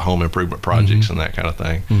pandemic, a lot of home improvement projects and that kind of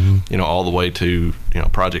thing. All the way to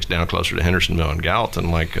projects down closer to Hendersonville and Gallatin,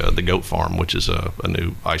 like the Goat Farm, which is a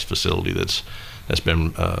new ice facility that's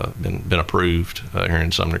been approved here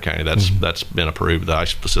in Sumner County. That's been approved. The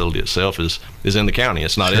ice facility itself is in the county.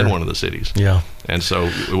 It's not in one of the cities. Yeah. And so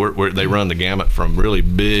they run the gamut from really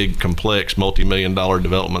big, complex, multi-million-dollar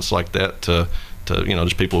developments like that to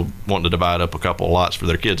just people wanting to divide up a couple of lots for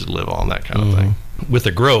their kids to live on, that kind of thing. With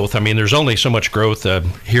the growth, there's only so much growth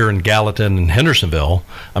here in Gallatin and Hendersonville.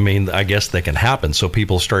 I guess that can happen. So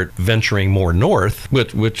people start venturing more north,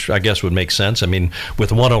 which I guess would make sense.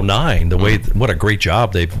 With 109, what a great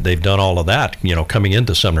job they've done all of that, coming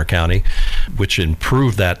into Sumner County, which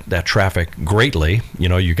improved that traffic greatly.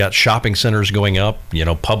 You got shopping centers going up,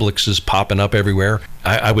 Publix is popping up everywhere.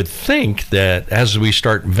 I would think that as we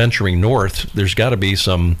start venturing north, there's got to be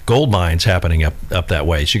some gold mines happening up that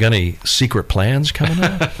way. So you got any secret plans coming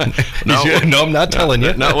up? No, I'm not telling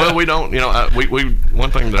you. No, well, we don't. We one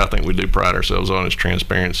thing that I think we do pride ourselves on is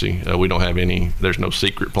transparency. We don't have there's no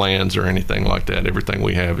secret plans or anything like that. Everything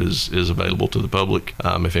we have is available to the public.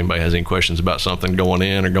 If anybody has any questions about something going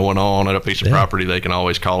in or going on at a piece of property, they can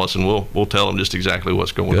always call us and we'll tell them just exactly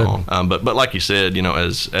what's going on. But like you said,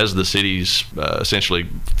 as the cities essentially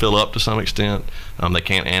fill up to some extent, they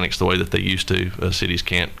can't annex the way that they used to. Cities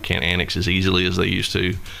can't annex as easily as they used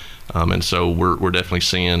to. And so we're definitely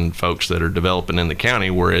seeing folks that are developing in the county,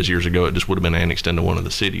 whereas years ago it just would have been annexed into one of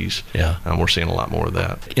the cities. Yeah, we're seeing a lot more of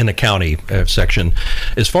that in the county section.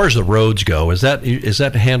 As far as the roads go, is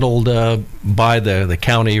that handled by the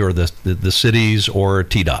county or the cities or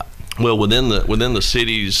TDOT? Well, within the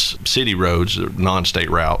city roads, non-state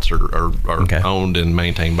routes are owned and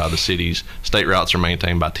maintained by the cities. State routes are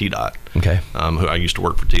maintained by TDOT. Okay. Who I used to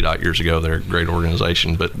work for TDOT years ago. They're a great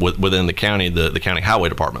organization. But within the county, the county highway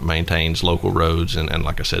department maintains local roads, and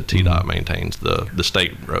like I said, TDOT maintains the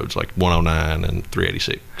state roads like 109 and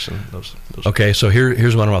 386 and those. Okay, so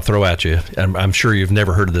here's what I'm going to throw at you. I'm sure you've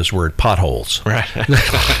never heard of this word, potholes. Right.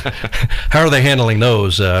 How are they handling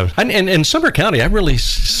those? And in Sumner County, I've really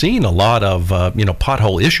seen a lot of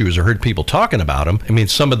pothole issues. I heard people talking about them.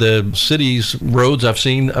 Some of the city's roads, I've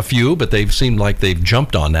seen a few, but they've seemed like they've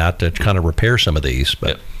jumped on that to kind of repair some of these.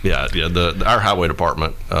 But yeah. Our highway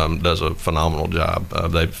department does a phenomenal job.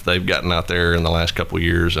 They've gotten out there in the last couple of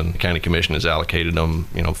years, and the county commission has allocated them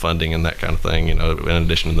funding and that kind of thing. In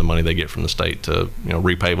addition to the money they get from the state to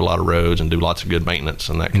repave a lot of roads and do lots of good maintenance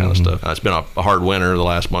and that kind of stuff. It's been a hard winter. The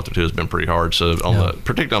last month or two has been pretty hard. So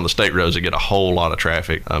particularly on the state roads that get a whole lot of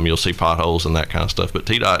traffic, you'll you'll see potholes and that kind of stuff. But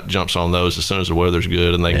TDOT jumps on those as soon as the weather's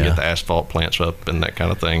good and they can get the asphalt plants up and that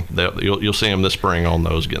kind of thing. You'll see them this spring on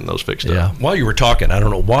those, getting those fixed up. While you were talking, I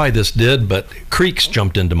don't know why this did, but creeks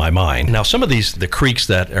jumped into my mind. Now, some of the creeks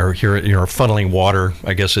that are here, funneling water,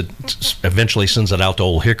 I guess it eventually sends it out to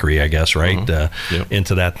Old Hickory, I guess, right?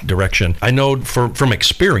 Into that direction. I know from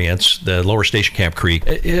experience, the Lower Station Camp Creek,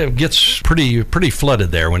 it gets pretty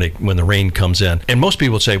flooded there when the rain comes in. And most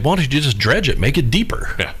people would say, why don't you just dredge it, make it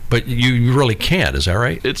deeper? Yeah. But you really can't, is that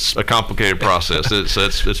right? It's a complicated process.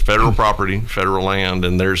 It's federal property, federal land,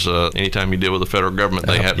 and there's anytime you deal with the federal government,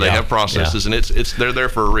 they have processes, and they're there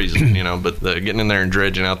for a reason, But getting in there and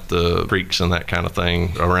dredging out the creeks and that kind of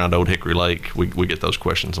thing around Old Hickory Lake, we get those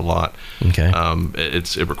questions a lot. Okay.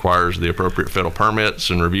 It requires the appropriate federal permits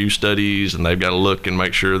and review studies, and they've got to look and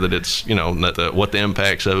make sure that it's what the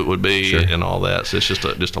impacts of it would be and all that. So it's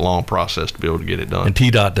just a long process to be able to get it done. And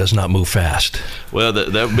TDOT does not move fast. Well,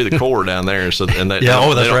 that would be the Corps down there. So and that's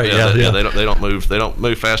right. They don't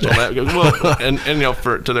move fast on that. Well, and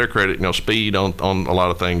to their credit, speed on a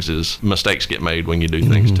lot of things is mistakes get made when you do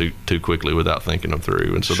things too quickly without thinking them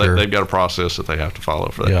through, and so they've got a process that they have to follow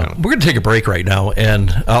for that. Kind of. We're going to take a break right now,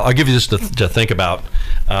 and I'll give you this to think about.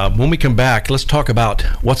 When we come back, let's talk about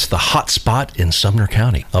what's the hot spot in Sumner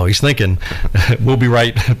County. Oh, he's thinking. We'll be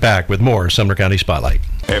right back with more Sumner County Spotlight.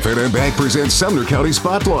 F&M Bank presents Sumner County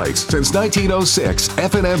Spotlights. Since 1906,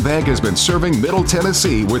 F&M Bank has been serving Middle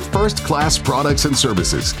Tennessee with first-class products and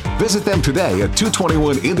services. Visit them today at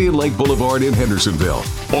 221 Indian Lake Boulevard in Hendersonville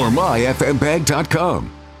or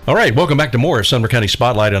myfmbank.com. All right, welcome back to more of Sumner County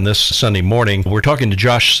Spotlight on this Sunday morning. We're talking to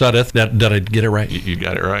Josh Sudduth. Did I get it right? You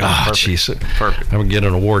got it right. Oh, jeez. Perfect. I'm going to get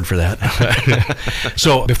an award for that.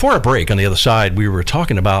 So before our break, on the other side, we were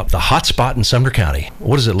talking about the hot spot in Sumner County.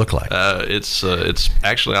 What does it look like? It's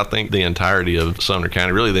actually, I think, the entirety of Sumner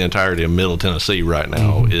County, really the entirety of Middle Tennessee right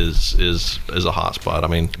now is a hot spot. I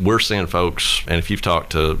mean, we're seeing folks, and if you've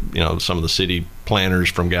talked to some of the city planners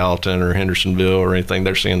from Gallatin or Hendersonville or anything,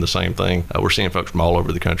 they're seeing the same thing. We're seeing folks from all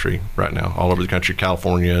over the country right now, all over the country,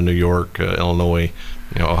 California, New York, Illinois,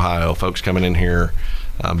 Ohio, folks coming in here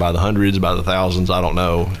by the hundreds, by the thousands, I don't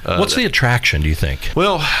know. What's the attraction, do you think?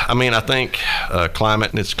 Well, I mean, I think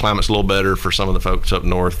climate's a little better for some of the folks up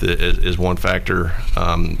north is one factor.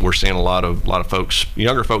 We're seeing a lot of folks,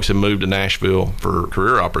 younger folks have moved to Nashville for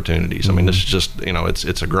career opportunities. I mean, this is just,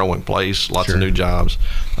 it's a growing place, lots of new jobs.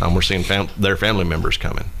 We're seeing their family members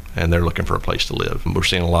coming, and they're looking for a place to live. We're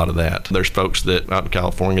seeing a lot of that. There's folks that out in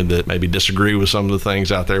California that maybe disagree with some of the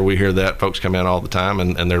things out there. We hear that. Folks come in all the time,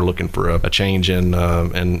 and they're looking for a change in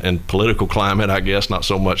political climate, I guess, not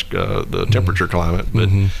so much the temperature climate,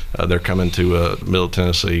 but they're coming to Middle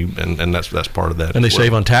Tennessee, and that's part of that. And they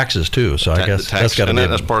save on taxes, too, so I guess that's got to be...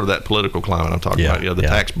 that's part of that political climate I'm talking about. The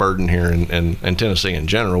tax burden here in Tennessee in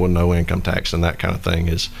general, with no income tax and that kind of thing,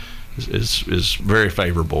 is very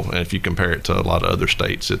favorable, and if you compare it to a lot of other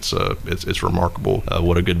states, it's remarkable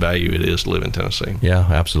what a good value it is to live in Tennessee. Yeah,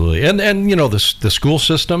 absolutely. And the school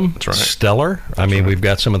system, that's right. Stellar. I mean, we've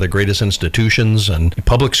got some of the greatest institutions and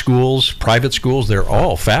public schools, private schools. They're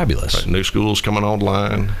all fabulous. Right. New schools coming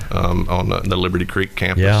online on the Liberty Creek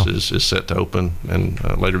campus is set to open and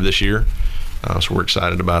later this year. So we're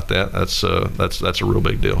excited about that. That's a real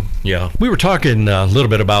big deal. Yeah, we were talking a little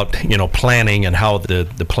bit about planning and how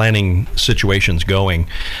the planning situation's going.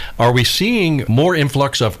 Are we seeing more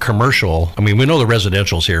influx of commercial? I mean, we know the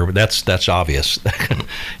residential's here, but that's obvious.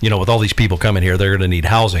 With all these people coming here, they're going to need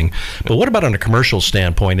housing. But what about on a commercial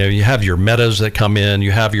standpoint? You have your Metas that come in.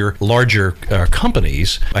 You have your larger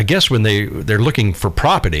companies. I guess when they're looking for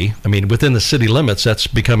property, I mean, within the city limits, that's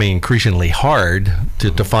becoming increasingly hard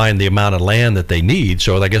to find the amount of land that they need.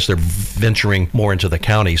 So I guess they're venturing more into the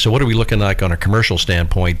county. So what are we looking like on a commercial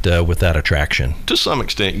standpoint with that attraction? To some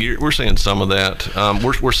extent, we're seeing some of that.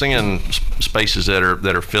 We're seeing spaces that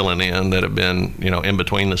are filling in that have been in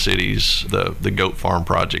between the cities. The Goat Farm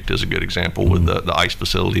project is a good example with the ice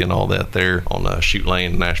facility and all that there on Chute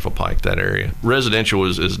Lane, Nashville Pike, that area. Residential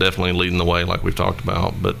is definitely leading the way, like we've talked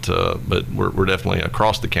about, but we're definitely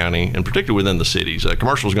across the county, and particularly within the cities.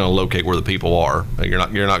 Commercial is going to locate where the people are. You're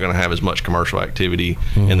not going to have as much commercial activity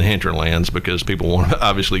in the hinterlands because people want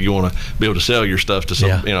to be able to sell your stuff to some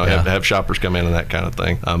have shoppers come in and that kind of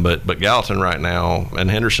thing. But Gallatin right now, and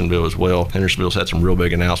Hendersonville as well. Hendersonville's had some real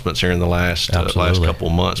big announcements here in the last couple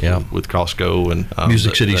of months with Costco and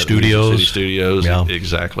Music City Studios. Music City Studios,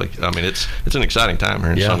 exactly. I mean, it's an exciting time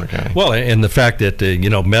here in Sumner County. Well, and the fact that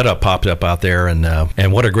Meta popped up out there,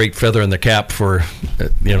 and what a great feather in the cap for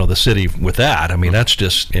the city with that. I mean, that's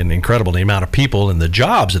just incredible, the amount of people and the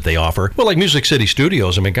jobs that they offer. Well, like Music City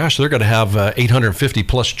Studios, I mean, gosh, they're going to have 850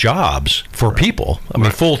 plus jobs for people. I mean,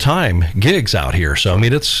 full-time gigs out here. So, I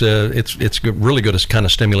mean, it's really good to kind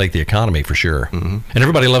of stimulate the economy for sure. Mm-hmm. And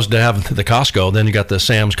everybody loves to have the Costco. Then you got the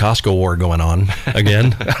Sam's Costco war going on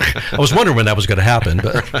again. I was wondering when that was going to happen.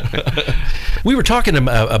 But we were talking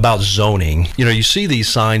about zoning. You know, you see these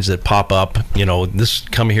signs that pop up, you know, this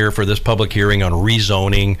come here for this public hearing on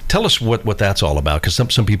rezoning. Tell us what that's all about, because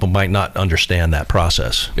some people might not understand that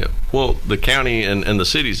process. Yeah. Well, the county and the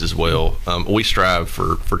cities as well, we strive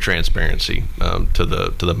for transparency to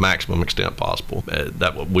the maximum extent possible.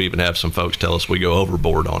 That we even have some folks tell us we go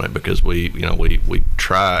overboard on it, because we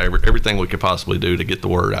try everything we could possibly do to get the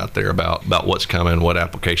word out there about what's coming, what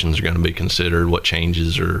applications are going to be considered, what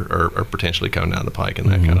changes are potentially coming down the pike, and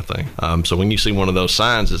that kind of thing. So when you see one of those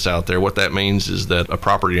signs that's out there, what that means is that a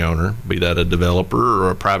property owner, be that a developer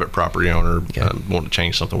or a private property owner, wanting to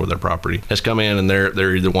change something with their property, has come in and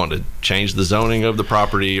they're either wanting to change the zoning of the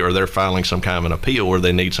property, or they're filing some kind of an appeal where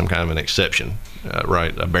they need some kind of an exception,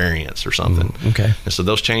 right, a variance or something. Okay. And so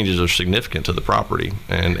those changes are significant to the property,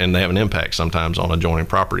 and they have an impact sometimes on adjoining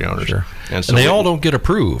property owners. Sure. And they all don't get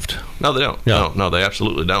approved. No, they don't. Yeah. No, they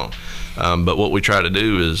absolutely don't. But what we try to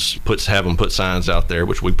do is have them put signs out there,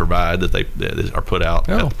 which we provide, that are put out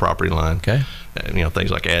at the property line. Okay. You know,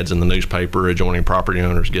 things like ads in the newspaper. Adjoining property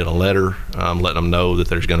owners get a letter letting them know that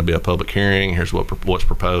there's going to be a public hearing. Here's what's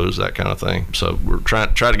proposed, that kind of thing. So we're try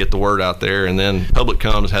to get the word out there, and then public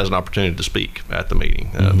has an opportunity to speak at the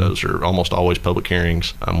meeting. Those are almost always public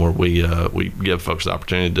hearings where we give folks the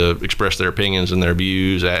opportunity to express their opinions and their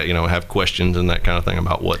views. Have questions and that kind of thing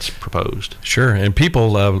about what's proposed. Sure, and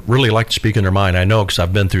people really like to speak in their mind. I know, because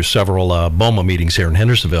I've been through several BOMA meetings here in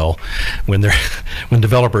Hendersonville when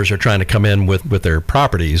developers are trying to come in with their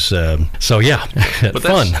properties. So yeah, but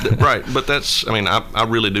fun. Right. But I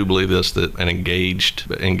really do believe this, that an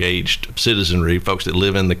engaged citizenry, folks that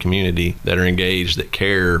live in the community, that are engaged, that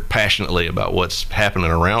care passionately about what's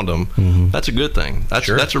happening around them, that's a good thing.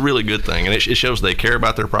 That's a really good thing. And it shows they care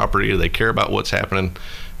about their property, they care about what's happening,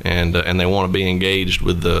 and they want to be engaged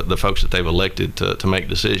with the folks that they've elected to make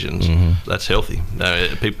decisions. That's healthy.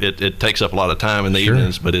 It takes up a lot of time in the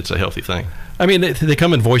evenings, but it's a healthy thing. I mean, they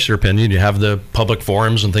come and voice their opinion. You have the public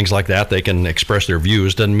forums and things like that. They can express their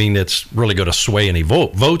views. Doesn't mean it's really going to sway any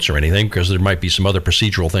votes or anything, because there might be some other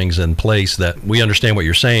procedural things in place that we understand what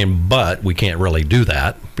you're saying, but we can't really do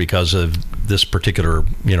that because of this particular,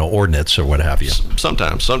 ordinance or what have you.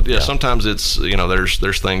 Sometimes it's,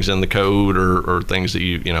 there's things in the code or things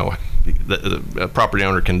that a property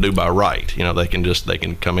owner can do by right. They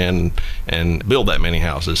can come in and build that many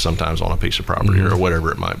houses sometimes on a piece of property or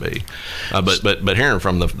whatever it might be. But hearing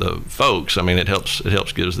from the folks, I mean, it helps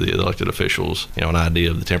gives the elected officials, an idea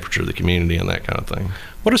of the temperature of the community and that kind of thing.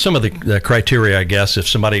 What are some of the criteria, I guess, if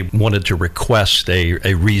somebody wanted to request a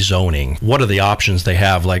rezoning? What are the options they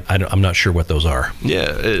have? Like, I'm not sure what those are.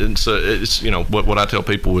 Yeah, and so it's what I tell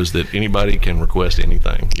people is that anybody can request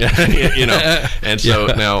anything. And so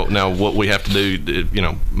now what we have to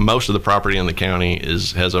do, most of the property in the county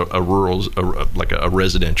has a rural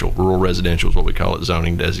residential is what we call it,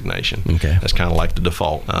 zoning designation. Okay, that's kind of like the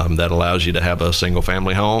default. That allows you to have a single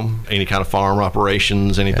family home, any kind of farm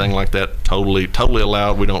operations, anything like that, totally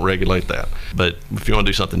allowed. We don't regulate that. But if you want to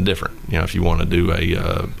do something different, if you want to do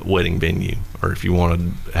a wedding venue, or if you want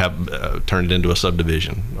to have turn it into a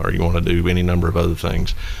subdivision, or you want to do any number of other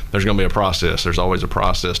things, there's going to be a process. There's always a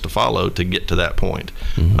process to follow to get to that point.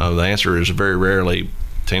 The answer is very rarely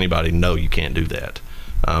to anybody, no, you can't do that.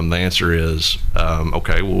 The answer is,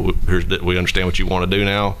 okay, well, we understand what you want to do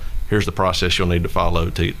now. Here's the process you'll need to follow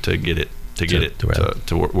to get it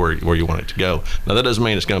to where you want it to go. Now, that doesn't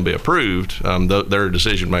mean it's going to be approved. There are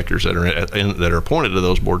decision makers that are appointed to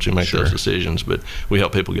those boards who make those decisions, but we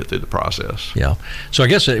help people get through the process. Yeah. So I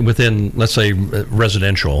guess within, let's say,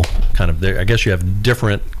 residential kind of, I guess you have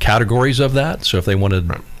different categories of that. So if they wanted,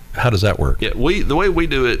 how does that work? Yeah, the way we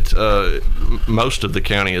do it, most of the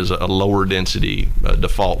county is a lower density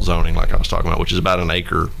default zoning, like I was talking about, which is about an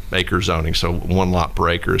acre zoning. So 1 lot per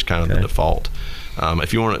acre is kind of the default.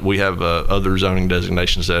 If you want, we have other zoning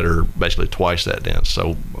designations that are basically twice that dense,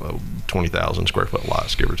 so 20,000 square foot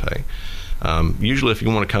lots, give or take. Usually, if you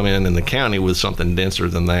want to come in the county with something denser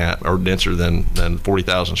than that, or denser than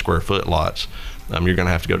 40,000 square foot lots, you're going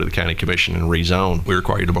to have to go to the county commission and rezone. We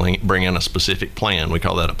require you to bring in a specific plan. We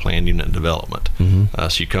call that a planned unit development. So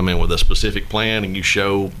you come in with a specific plan and you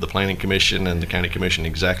show the planning commission and the county commission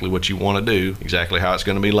exactly what you want to do, exactly how it's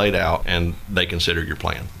going to be laid out, and they consider your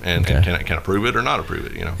plan and can approve it or not approve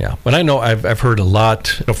it. Yeah, but I know I've heard a lot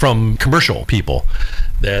from commercial people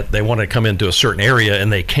that they want to come into a certain area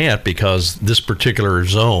and they can't because this particular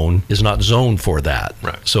zone is not zoned for that.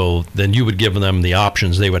 Right. So then you would give them the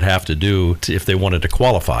options they would have to do if they wanted to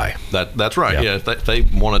qualify. That's right. Yeah, if they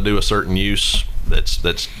want to do a certain use that's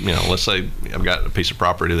let's say I've got a piece of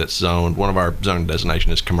property that's zoned. One of our zoning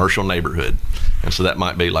designation is commercial neighborhood, and so that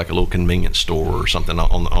might be like a little convenience store or something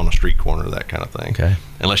on a street corner, that kind of thing. Okay.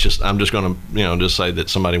 And I'm just going to just say that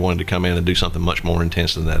somebody wanted to come in and do something much more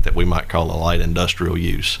intense than that we might call a light industrial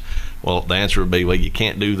use. Well, the answer would be, well, you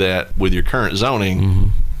can't do that with your current zoning. Mm-hmm.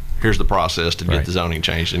 Here's the process to get the zoning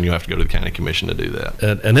changed, and you have to go to the county commission to do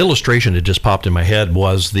that. An illustration that just popped in my head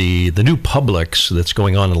was the new Publix that's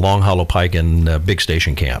going on in Long Hollow Pike and Big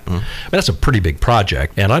Station Camp. Mm-hmm. That's a pretty big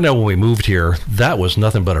project, and I know when we moved here, that was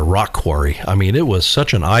nothing but a rock quarry. I mean, it was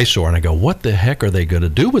such an eyesore, and I go, what the heck are they going to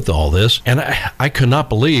do with all this? And I could not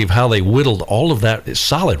believe how they whittled all of that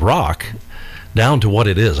solid rock down to what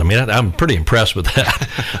it is. I mean, I'm pretty impressed with that.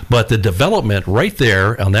 But the development right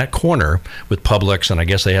there on that corner with Publix, and I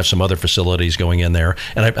guess they have some other facilities going in there,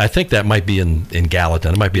 and I think that might be in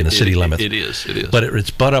Gallatin. It might be in the city limits. It is. But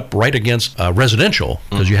it's butt up right against residential,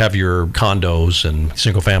 because you have your condos and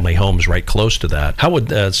single-family homes right close to that. How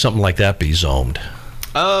would something like that be zoned?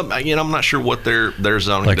 I'm not sure what their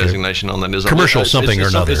zoning designation on that is. Commercial something or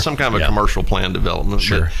another. It's some kind of a commercial plan development.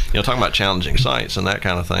 Sure. But, talking about challenging sites and that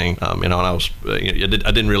kind of thing. And I was, I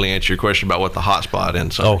didn't really answer your question about what the hot spot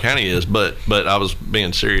in Sumner County is, but I was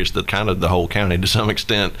being serious that kind of the whole county to some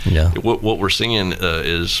extent. Yeah. What we're seeing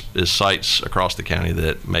is sites across the county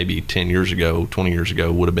that maybe 10 years ago, 20 years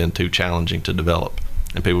ago would have been too challenging to develop,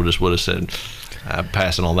 and people just would have said, "I'm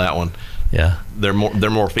passing on that one." Yeah, they're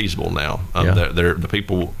more feasible now.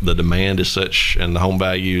 The demand is such, and the home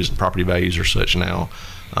values and property values are such now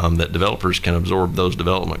that developers can absorb those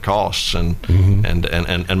development costs and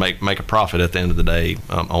make a profit at the end of the day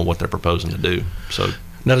on what they're proposing to do. So.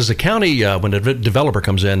 Now, does the county, when a developer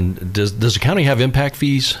comes in, does the county have impact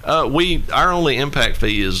fees? Our only impact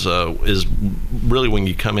fee is really when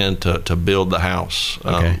you come in to build the house.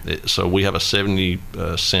 Okay. So we have a 70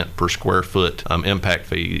 cent per square foot impact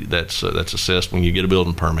fee that's assessed when you get a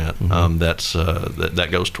building permit. Mm-hmm.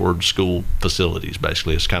 That goes toward school facilities.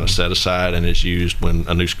 Basically, it's kind of set aside and it's used when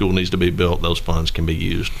a new school needs to be built. Those funds can be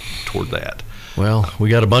used toward that. Well, we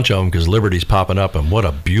got a bunch of them because Liberty's popping up, and what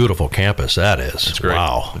a beautiful campus that is. That's great.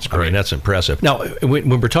 Wow. That's great. I mean, that's impressive. Now,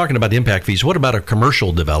 when we're talking about the impact fees, what about a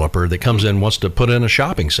commercial developer that comes in and wants to put in a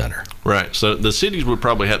shopping center? Right. So the cities would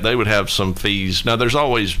probably have some fees. Now, there's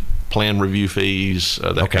always plan review fees,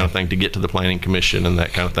 that kind of thing, to get to the planning commission and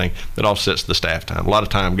that kind of thing. That offsets the staff time. A lot of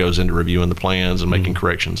time goes into reviewing the plans and making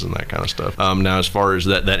corrections and that kind of stuff. Now, as far as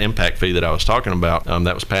that impact fee that I was talking about,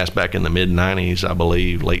 that was passed back in the mid-'90s, I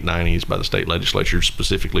believe, late '90s, by the state legislature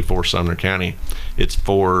specifically for Sumner County. It's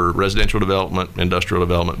for residential development, industrial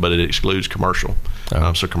development, but it excludes commercial.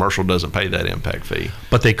 So commercial doesn't pay that impact fee.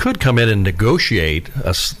 But they could come in and negotiate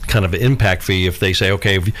a kind of impact fee if they say,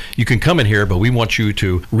 okay, you can come in here, but we want you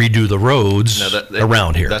to redo the roads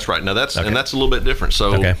around here. That's right. Now that's a little bit different.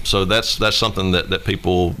 So that's something that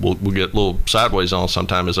people will get a little sideways on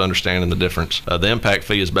sometimes, is understanding the difference. The impact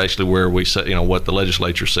fee is basically where we say, what the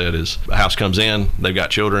legislature said is, a house comes in, they've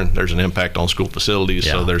got children, there's an impact on school facilities,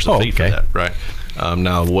 so there's a fee for that, right?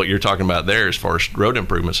 Now, what you're talking about there as far as road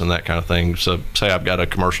improvements and that kind of thing, so say I've got a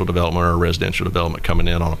commercial development or a residential development coming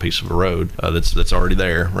in on a piece of a road that's already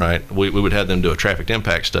there, right? We would have them do a traffic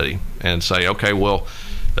impact study and say, okay, well,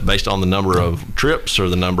 based on the number of trips or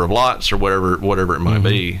the number of lots or whatever it might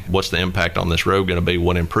be, what's the impact on this road going to be?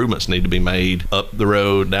 What improvements need to be made up the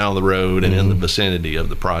road, down the road, and in the vicinity of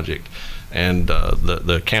the project? And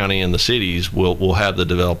the county and the cities will have the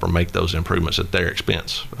developer make those improvements at their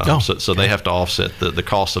expense. So they have to offset the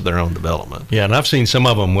cost of their own development. Yeah, and I've seen some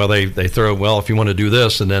of them where they throw, well, if you want to do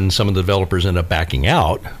this, and then some of the developers end up backing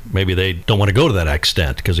out. Maybe they don't want to go to that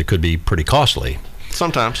extent because it could be pretty costly.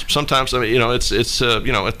 Sometimes, I mean, it's at the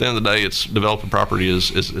end of the day, it's developing property is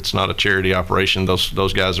it's not a charity operation.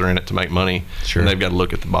 Those guys are in it to make money, sure, and they've got to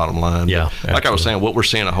look at the bottom line. Yeah, but like I was saying, what we're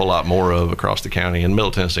seeing a whole lot more of across the county and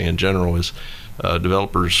Middle Tennessee in general is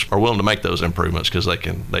developers are willing to make those improvements because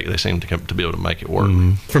they seem to be able to make it work.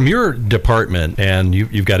 Mm-hmm. From your department, and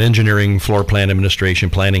you've got engineering, floor plan administration,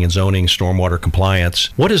 planning and zoning, stormwater compliance.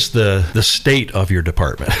 What is the state of your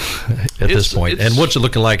department at this point, and what's it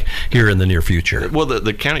looking like here in the near future? Well,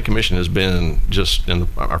 the county commission has been just, in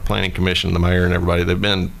our planning commission, the mayor and everybody, they've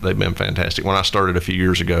been fantastic. When I started a few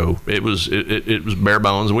years ago, it was bare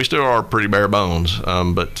bones, and we still are pretty bare bones.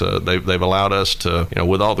 But they've allowed us to,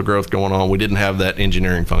 with all the growth going on, we didn't have have that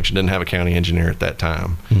engineering function, didn't have a county engineer at that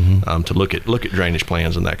time to look at drainage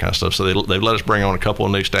plans and that kind of stuff. So they've let us bring on a couple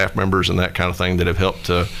of new staff members and that kind of thing that have helped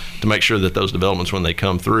to make sure that those developments, when they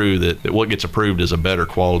come through, that what gets approved is a better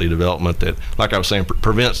quality development that, like I was saying,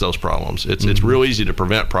 prevents those problems. It's real easy to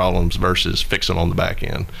prevent problems versus fixing on the back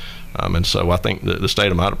end. And so I think the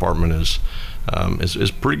state of my department is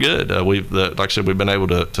pretty good. Like I said, we've been able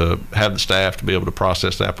to have the staff to be able to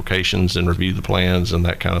process the applications and review the plans and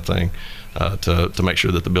that kind of thing to make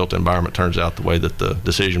sure that the built environment turns out the way that the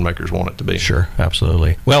decision makers want it to be. Sure,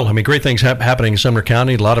 absolutely. Well, I mean, great things happening in Sumner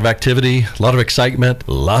County. A lot of activity, a lot of excitement,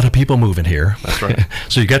 a lot of people moving here. That's right.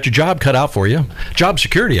 So you got your job cut out for you. Job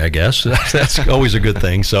security, I guess. That's always a good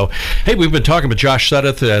thing. So, hey, we've been talking with Josh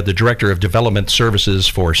Sudduth, the Director of Development Services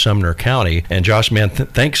for Sumner County. And Josh, man,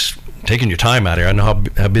 thanks taking your time out here. I know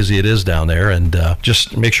how busy it is down there, and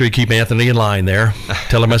just make sure you keep Anthony in line there.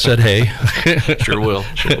 Tell him I said hey. Sure will.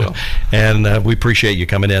 And we appreciate you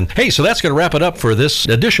coming in. Hey, so that's going to wrap it up for this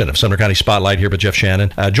edition of Sumner County Spotlight here with Jeff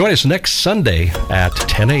Shannon. Join us next Sunday at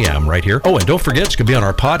 10 a.m. right here. Oh, and don't forget, it's going to be on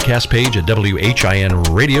our podcast page at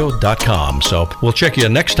WHINradio.com. So we'll check you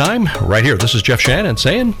next time right here. This is Jeff Shannon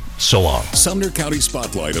saying so long. Sumner County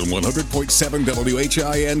Spotlight on 100.7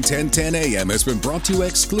 WHIN 1010 AM has been brought to you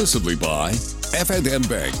exclusively by F&M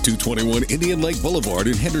Bank, 221 Indian Lake Boulevard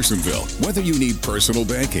in Hendersonville. Whether you need personal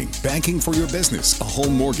banking for your business, a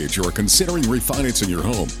home mortgage, or considering refinancing your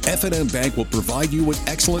home, F&M Bank will provide you with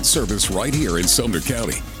excellent service right here in Sumner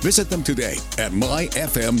County. Visit them today at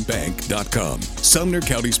myfmbank.com. Sumner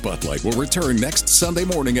County Spotlight will return next Sunday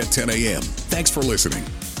morning at 10 a.m. Thanks for listening.